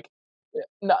time and like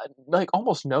not like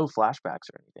almost no flashbacks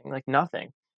or anything. Like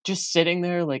nothing. Just sitting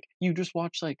there like you just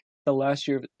watch like the last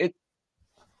year of it.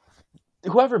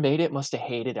 Whoever made it must have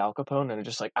hated Al Capone and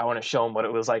just like I want to show him what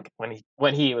it was like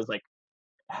when he was like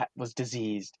was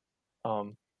diseased.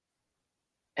 Um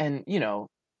and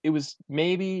it was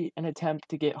maybe an attempt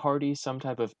to get Hardy some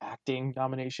type of acting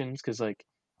nominations because like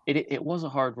it was a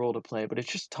hard role to play, but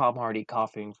it's just Tom Hardy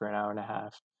coughing for an hour and a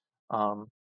half. Um,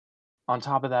 on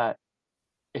top of that,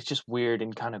 it's just weird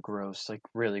and kind of gross, like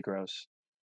really gross.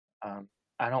 Um,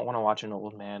 I don't want to watch an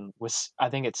old man with I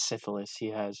think it's syphilis he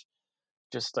has,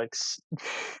 just like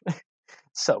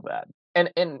so bad, and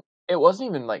it wasn't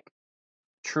even like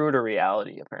true to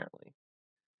reality apparently.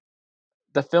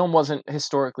 The film wasn't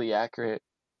historically accurate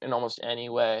in almost any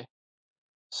way.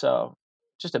 So,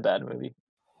 just a bad movie.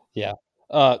 yeah.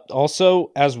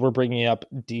 Also, as we're bringing up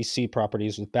DC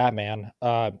properties with Batman,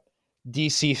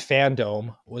 DC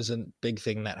Fandom was a big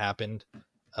thing that happened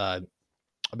I'd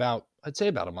say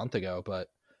about a month ago, but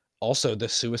also the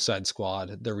Suicide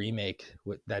Squad, the remake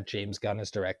that James Gunn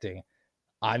is directing.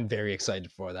 I'm very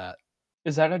excited for that.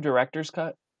 Is that a director's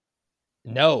cut?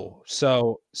 No,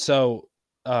 so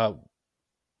uh,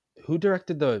 who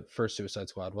directed the first Suicide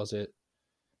Squad? Was it?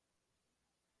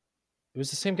 It was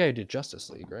the same guy who did Justice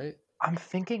League, right? I'm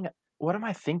thinking, what am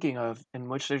I thinking of in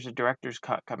which there's a director's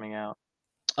cut coming out?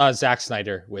 Zack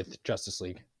Snyder with Justice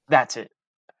League. That's it.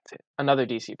 That's it. Another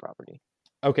DC property.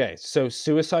 Okay, so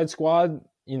Suicide Squad,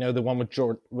 the one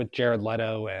with Jared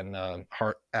Leto and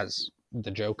Hart as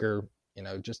the Joker,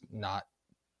 just not.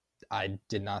 I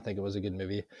did not think it was a good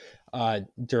movie.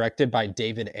 Directed by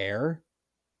David Ayer,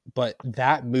 but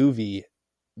that movie,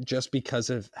 just because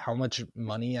of how much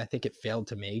money I think it failed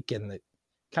to make and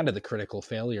the critical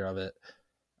failure of it,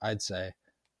 I'd say.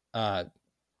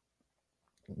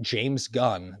 James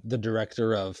Gunn, the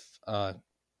director of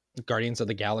Guardians of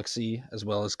the Galaxy, as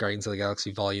well as Guardians of the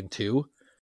Galaxy Volume 2.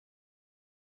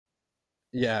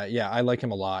 Yeah, I like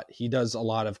him a lot. He does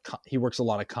he works a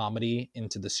lot of comedy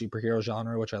into the superhero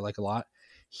genre, which I like a lot.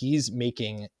 He's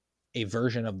making a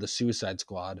version of the Suicide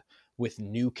Squad with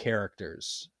new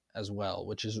characters as well,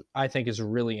 which I think is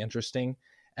really interesting.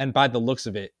 And by the looks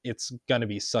of it, it's going to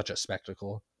be such a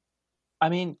spectacle. I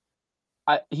mean,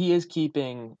 he is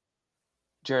keeping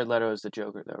Jared Leto as the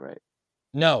Joker, though, right?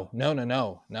 No.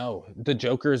 The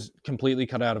Joker's completely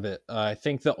cut out of it. I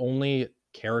think the only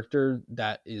character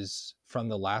that is from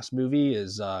the last movie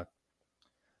is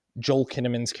Joel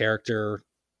Kinnaman's character.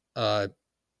 I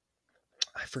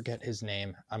forget his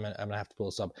name. I'm gonna have to pull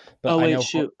this up. But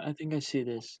Shoot! I think I see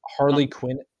this. Harley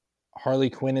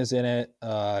Quinn is in it.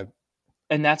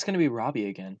 And that's gonna be Robbie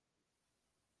again.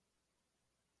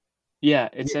 Yeah,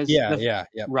 it says Yeah, yeah,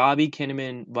 yep. Robbie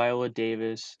Kinnaman, Viola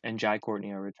Davis, and Jai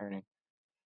Courtney are returning.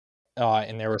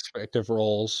 In their respective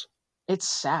roles. It's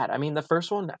sad. I mean, the first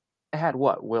one had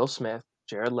what? Will Smith,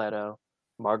 Jared Leto,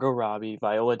 Margot Robbie,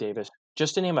 Viola Davis,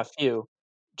 just to name a few,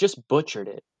 just butchered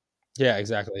it. Yeah,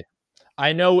 exactly.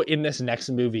 I know in this next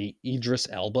movie, Idris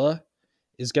Elba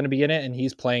is going to be in it, and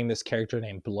he's playing this character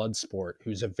named Bloodsport,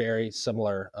 who's a very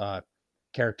similar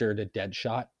character to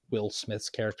Deadshot, Will Smith's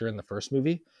character in the first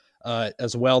movie.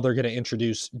 As well, they're going to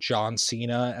introduce John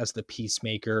Cena as the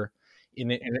Peacemaker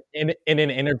in an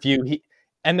interview.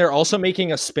 And they're also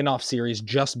making a spin-off series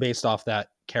just based off that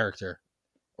character,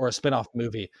 or a spin-off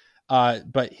movie.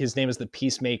 But his name is the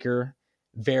Peacemaker.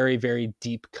 Very, very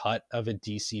deep cut of a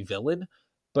DC villain.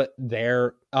 But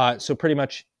they're so pretty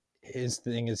much his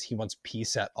thing is he wants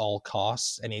peace at all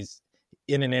costs. And he's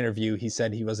in an interview, he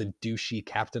said he was a douchey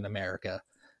Captain America.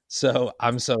 So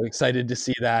I'm so excited to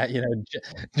see that,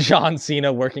 John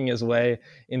Cena working his way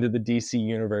into the DC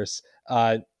universe.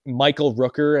 Michael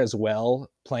Rooker as well,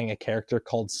 playing a character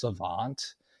called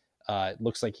Savant. It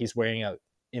looks like he's wearing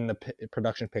in the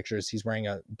production pictures, he's wearing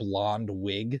a blonde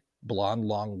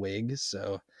long wig.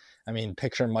 So, I mean,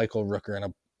 picture Michael Rooker in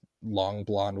a long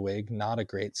blonde wig, not a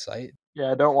great sight.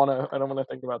 Yeah, I don't wanna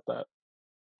think about that.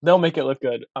 They'll make it look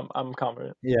good. I'm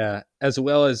confident. Yeah, as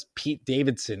well as Pete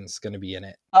Davidson's going to be in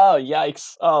it. Oh,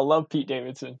 yikes. Oh, love Pete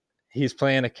Davidson. He's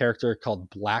playing a character called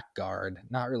Blackguard.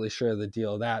 Not really sure the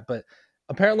deal of that, but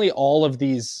apparently all of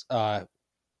these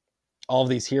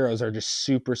heroes are just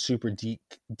super, super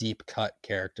deep cut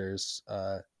characters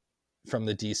from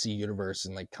the DC universe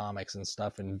and like comics and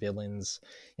stuff, and villains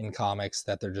in comics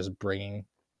that they're just bringing.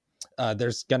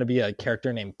 There's going to be a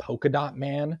character named Polka Dot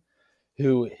Man,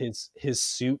 who his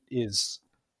suit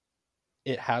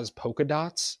it has polka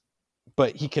dots,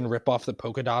 but he can rip off the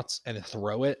polka dots and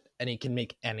throw it, and he can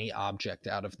make any object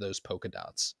out of those polka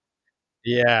dots.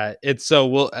 Yeah, it's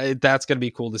so that's going to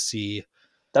be cool to see.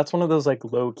 That's one of those like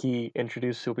low key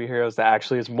introduced superheroes that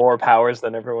actually has more powers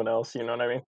than everyone else. You know what I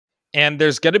mean? And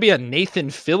there's going to be a Nathan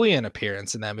Fillion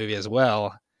appearance in that movie as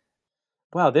well.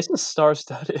 Wow, this is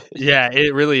star-studded. Yeah,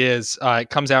 it really is. It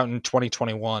comes out in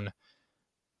 2021.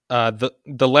 The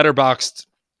Letterboxd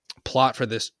plot for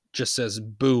this just says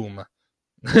boom.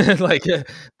 Like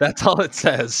that's all it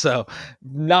says. So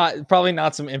probably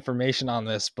not some information on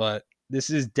this, but this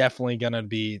is definitely going to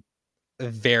be a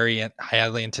very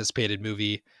highly anticipated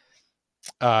movie.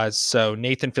 So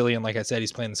Nathan Fillion, like I said,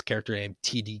 he's playing this character named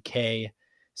TDK.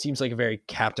 Seems like a very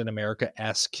Captain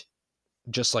America-esque,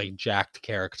 just like jacked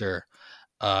character.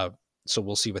 So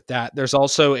we'll see with that. There's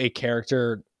also a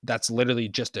character that's literally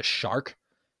just a shark.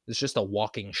 It's just a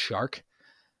walking shark.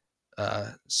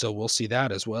 So we'll see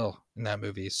that as well in that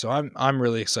movie. So I'm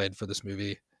really excited for this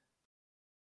movie.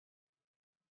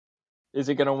 Is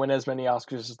it gonna win as many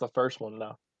Oscars as the first one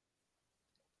though?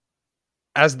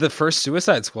 As the first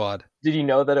Suicide Squad. Did you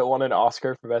know that it won an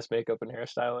Oscar for best makeup and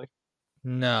hairstyling?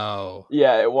 No.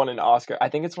 Yeah, it won an Oscar. I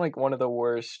think it's like one of the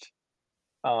worst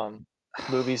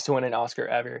movies to win an Oscar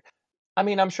ever. I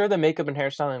mean, I'm sure the makeup and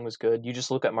hairstyling was good. You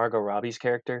just look at Margot Robbie's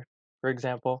character, for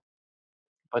example.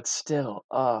 But still,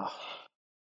 I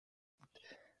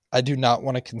do not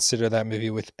want to consider that movie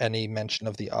with any mention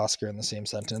of the Oscar in the same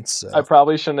sentence. So. I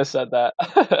probably shouldn't have said that.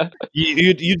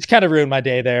 you just kind of ruined my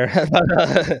day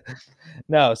there.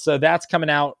 No, so that's coming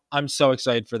out. I'm so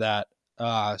excited for that.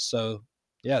 So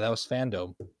yeah, that was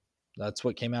Fandom. That's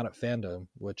what came out at Fandom,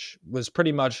 which was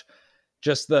pretty much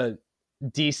just the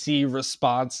DC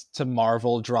response to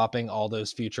Marvel dropping all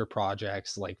those future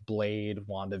projects like Blade,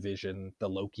 WandaVision, the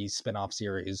Loki spinoff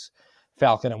series,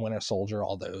 Falcon and Winter Soldier,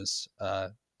 all those.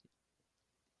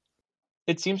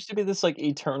 It seems to be this like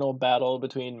eternal battle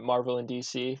between Marvel and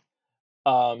DC.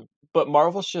 But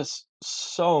Marvel's just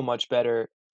so much better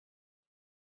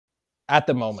at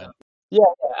the moment. Yeah,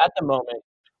 at the moment.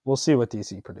 We'll see what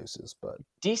DC produces, but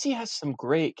DC has some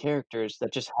great characters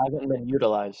that just haven't been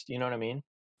utilized, you know what I mean?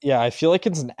 Yeah, I feel like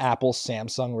it's an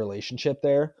Apple-Samsung relationship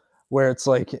there, where it's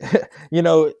like,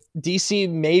 DC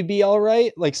may be all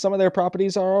right. Like some of their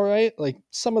properties are all right. Like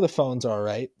some of the phones are all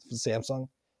right for Samsung,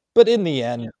 but in the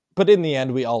end,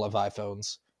 we all have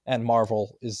iPhones, and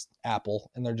Marvel is Apple,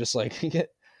 and they're just like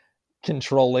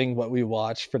controlling what we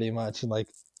watch pretty much, and like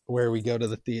where we go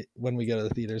to when we go to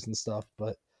the theaters and stuff.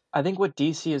 But I think what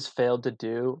DC has failed to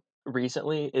do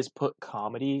recently is put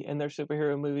comedy in their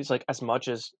superhero movies, like as much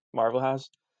as Marvel has.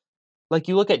 Like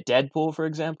you look at Deadpool, for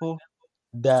example.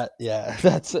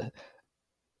 That's and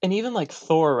even like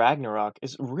Thor Ragnarok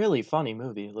is a really funny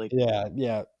movie. Like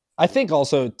yeah. I think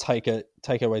also Taika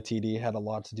Waititi had a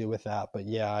lot to do with that, but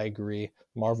yeah, I agree.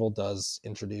 Marvel does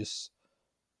introduce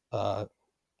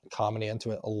comedy into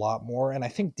it a lot more, and I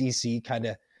think DC kind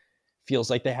of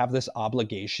feels like they have this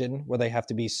obligation where they have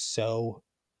to be so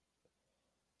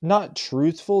not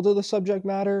truthful to the subject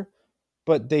matter,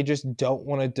 but they just don't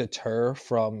want to deter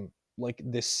from like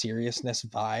this seriousness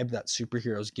vibe that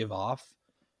superheroes give off,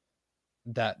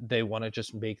 that they want to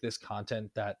just make this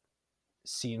content that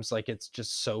seems like it's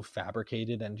just so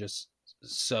fabricated and just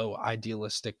so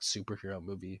idealistic superhero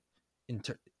movie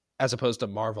as opposed to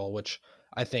Marvel, which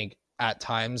I think at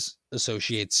times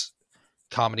associates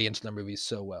comedy into their movies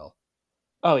so well.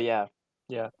 Oh yeah,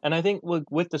 yeah, and I think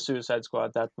with the Suicide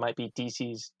Squad, that might be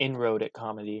DC's inroad at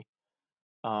comedy.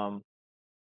 Um,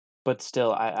 but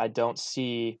still, I don't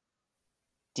see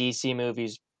DC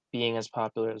movies being as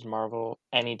popular as Marvel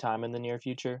anytime in the near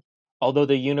future. Although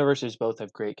the universes both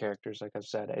have great characters, like I've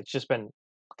said, it's just been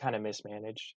kind of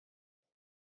mismanaged.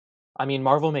 I mean,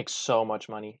 Marvel makes so much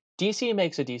money. DC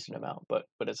makes a decent amount, but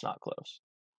it's not close.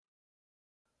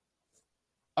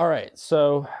 All right,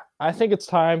 so I think it's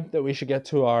time that we should get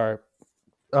to our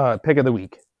pick of the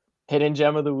week. Hidden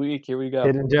gem of the week. Here we go.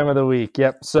 Hidden gem of the week.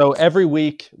 Yep. So every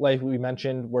week, like we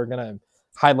mentioned, we're gonna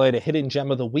highlight a hidden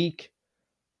gem of the week,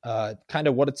 kind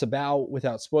of what it's about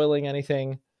without spoiling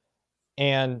anything,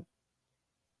 and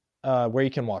where you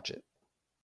can watch it.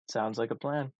 Sounds like a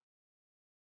plan.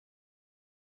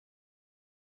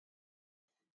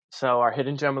 So our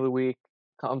hidden gem of the week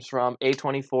comes from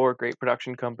A24, great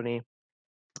production company,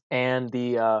 and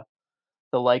the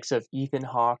likes of Ethan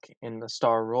Hawke in the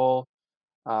star role,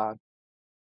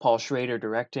 Paul Schrader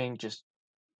directing, just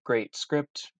great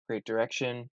script, great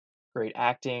direction, great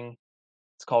acting.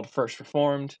 It's called First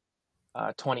Reformed,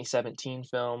 2017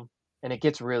 film, and it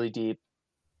gets really deep.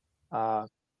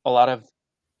 A lot of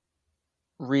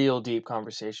real deep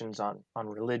conversations on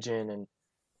religion and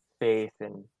faith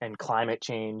and climate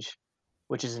change,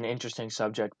 which is an interesting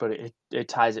subject, but it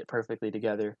ties it perfectly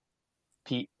together.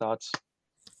 Pete, thoughts?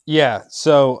 Yeah.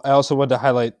 So I also wanted to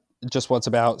highlight just what's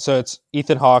about. So it's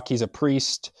Ethan Hawke. He's a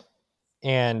priest,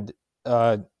 and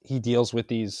he deals with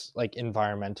these like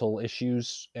environmental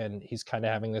issues, and he's kind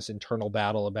of having this internal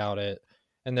battle about it.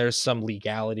 And there's some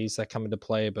legalities that come into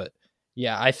play, but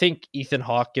yeah, I think Ethan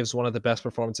Hawke gives one of the best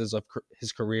performances of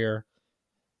his career.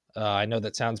 I know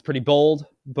that sounds pretty bold,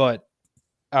 but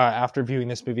after viewing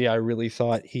this movie, I really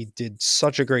thought he did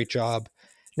such a great job.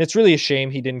 And it's really a shame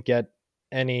he didn't get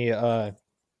any.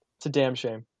 It's a damn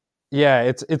shame. Yeah,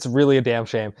 it's really a damn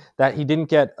shame that he didn't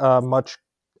get much.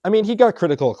 I mean, he got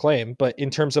critical acclaim, but in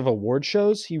terms of award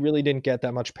shows, he really didn't get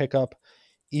that much pickup.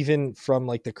 Even from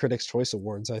like the Critics' Choice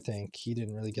Awards, I think he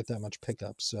didn't really get that much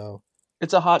pickup. So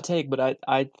It's a hot take, but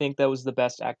I think that was the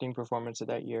best acting performance of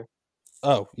that year.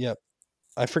 oh, yep.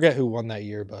 I forget who won that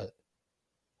year, but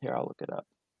Here, I'll look it up.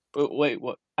 But wait,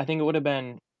 what? I think it would have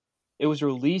been. It was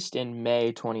released in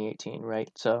May 2018, right?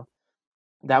 So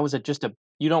that was just a.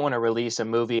 You don't want to release a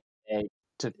movie in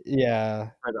May yeah.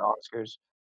 for the Oscars.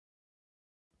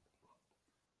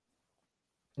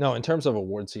 No, in terms of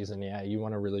award season, yeah, you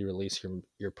want to really release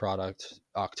your product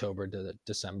October to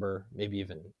December, maybe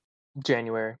even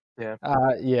January, yeah,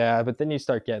 yeah, but then you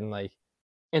start getting like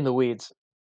in the weeds.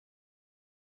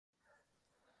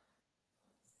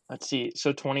 Let's see.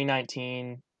 So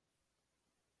 2019.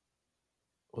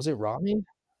 was it Rami?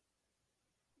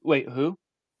 Wait, who?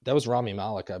 That was Rami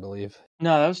Malek, I believe.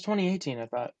 No, that was 2018. I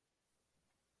thought.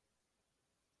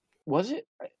 Was it?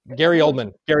 Gary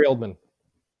Oldman. Gary Oldman.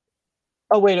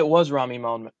 Oh wait, it was Rami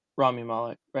Malek,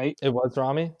 right? It was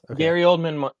Rami? Okay. Gary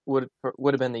Oldman would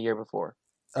have been the year before.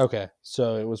 Okay.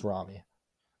 So it was Rami.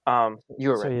 You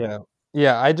were So right. yeah.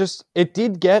 Yeah, it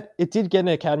did get an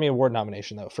Academy Award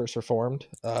nomination though, First Reformed.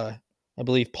 I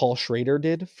believe Paul Schrader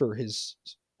did for his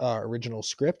original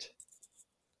script.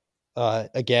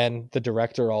 Again, the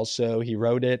director also, he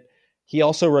wrote it. He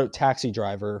also wrote Taxi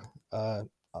Driver,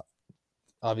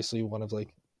 obviously one of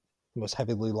like the most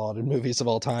heavily lauded movies of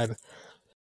all time.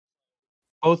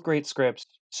 Both great scripts,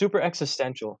 super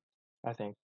existential, I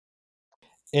think.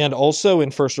 And also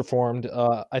in First Reformed,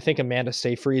 I think Amanda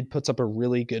Seyfried puts up a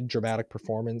really good dramatic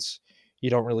performance. You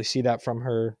don't really see that from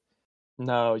her.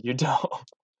 No, you don't.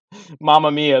 Mamma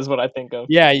Mia is what I think of.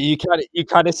 Yeah, you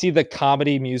kind of see the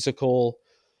comedy musical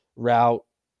route,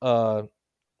 kind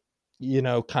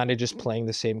of just playing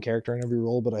the same character in every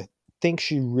role. But I think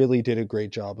she really did a great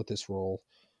job with this role.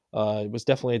 It was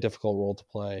definitely a difficult role to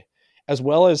play, as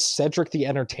well as Cedric the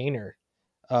Entertainer.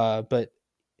 But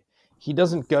he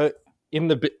doesn't go in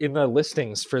the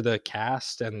listings for the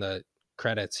cast and the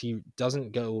credits. He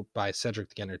doesn't go by Cedric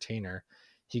the Entertainer.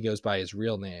 He goes by his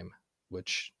real name,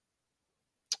 which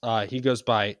He goes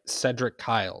by Cedric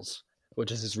Kyles,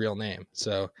 which is his real name.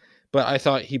 So, but I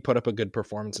thought he put up a good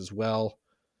performance as well.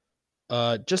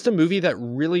 Just a movie that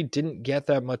really didn't get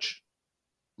that much.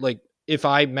 Like, if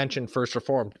I mentioned First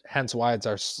Reformed, hence why it's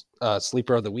our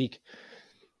sleeper of the week.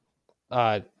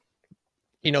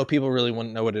 People really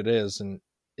wouldn't know what it is, and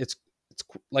it's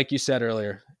like you said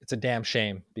earlier, it's a damn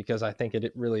shame because I think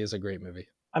it really is a great movie.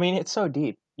 I mean, it's so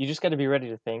deep. You just got to be ready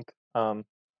to think.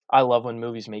 I love when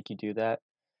movies make you do that.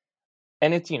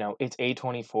 And it's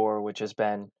A24, which has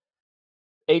been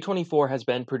A24 has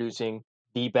been producing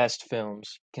the best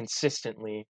films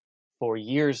consistently for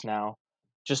years now.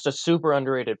 Just a super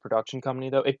underrated production company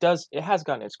though. It has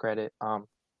gotten its credit.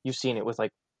 You've seen it with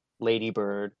like Lady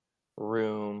Bird,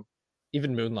 Room,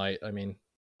 Even Moonlight, I mean,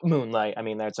 Moonlight. I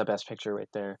mean, that's a best picture right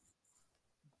there.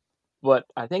 But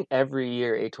I think every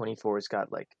year A24 has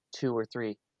got like two or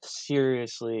three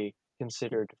seriously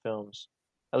considered films,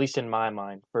 at least in my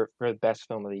mind, for the best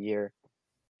film of the year.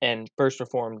 And First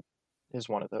Reformed is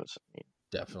one of those. I mean,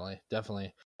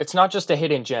 definitely. it's not just a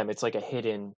hidden gem; it's like a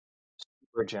hidden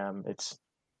super gem. It's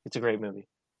a great movie.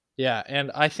 Yeah,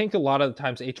 and I think a lot of the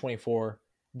times A24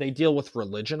 they deal with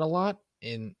religion a lot,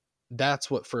 and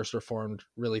that's what First Reformed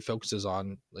really focuses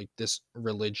on, like this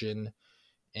religion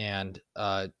and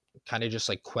kind of just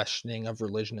like questioning of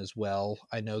religion as well.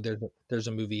 I know there's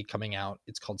a movie coming out.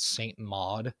 It's called Saint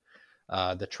Maud.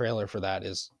 The trailer for that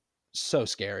is so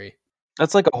scary.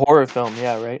 That's like a horror film,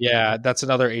 yeah, right? Yeah, that's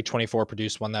another A24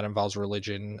 produced one that involves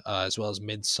religion, as well as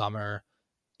Midsummer,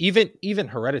 even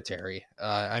Hereditary.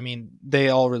 I mean, they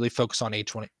all really focus on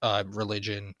A20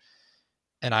 religion,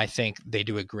 and I think they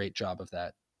do a great job of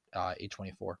that.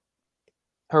 A24.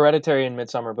 Hereditary and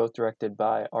Midsummer both directed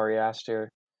by Ari Aster.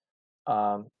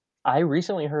 Um, I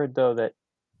recently heard though that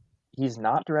he's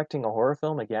not directing a horror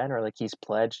film again, or like he's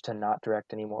pledged to not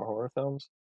direct any more horror films.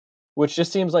 Which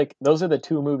just seems like those are the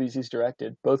two movies he's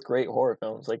directed, both great horror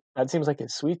films. Like that seems like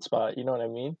his sweet spot. You know what I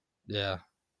mean? Yeah,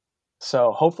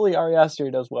 So hopefully Ari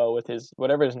Aster does well with his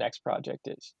whatever his next project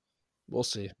is. we'll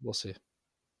see. We'll see.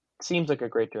 Seems like a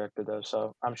great director though,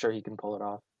 so I'm sure he can pull it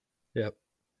off. Yep.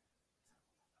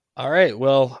 All right.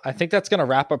 Well, I think that's going to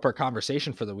wrap up our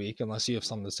conversation for the week, unless you have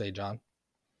something to say, John.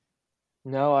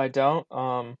 No, I don't.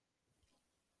 I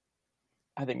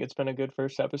think it's been a good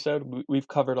first episode. We've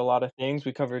covered a lot of things.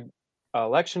 We covered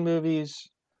election movies,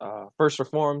 First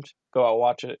Reformed. Go out,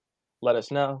 watch it. Let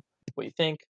us know what you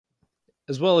think.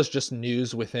 As well as just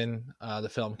news within the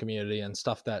film community and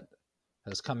stuff that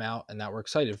has come out and that we're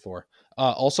excited for.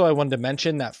 Also, I wanted to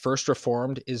mention that First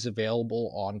Reformed is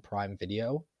available on Prime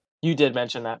Video. You did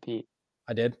mention that, Pete.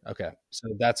 I did? Okay. So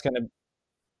that's going to,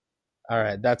 all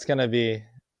right. That's going to be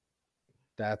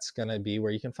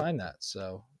where you can find that.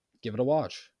 So give it a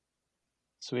watch.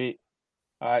 Sweet.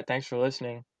 All right, thanks for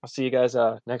listening. I'll see you guys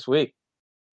next week.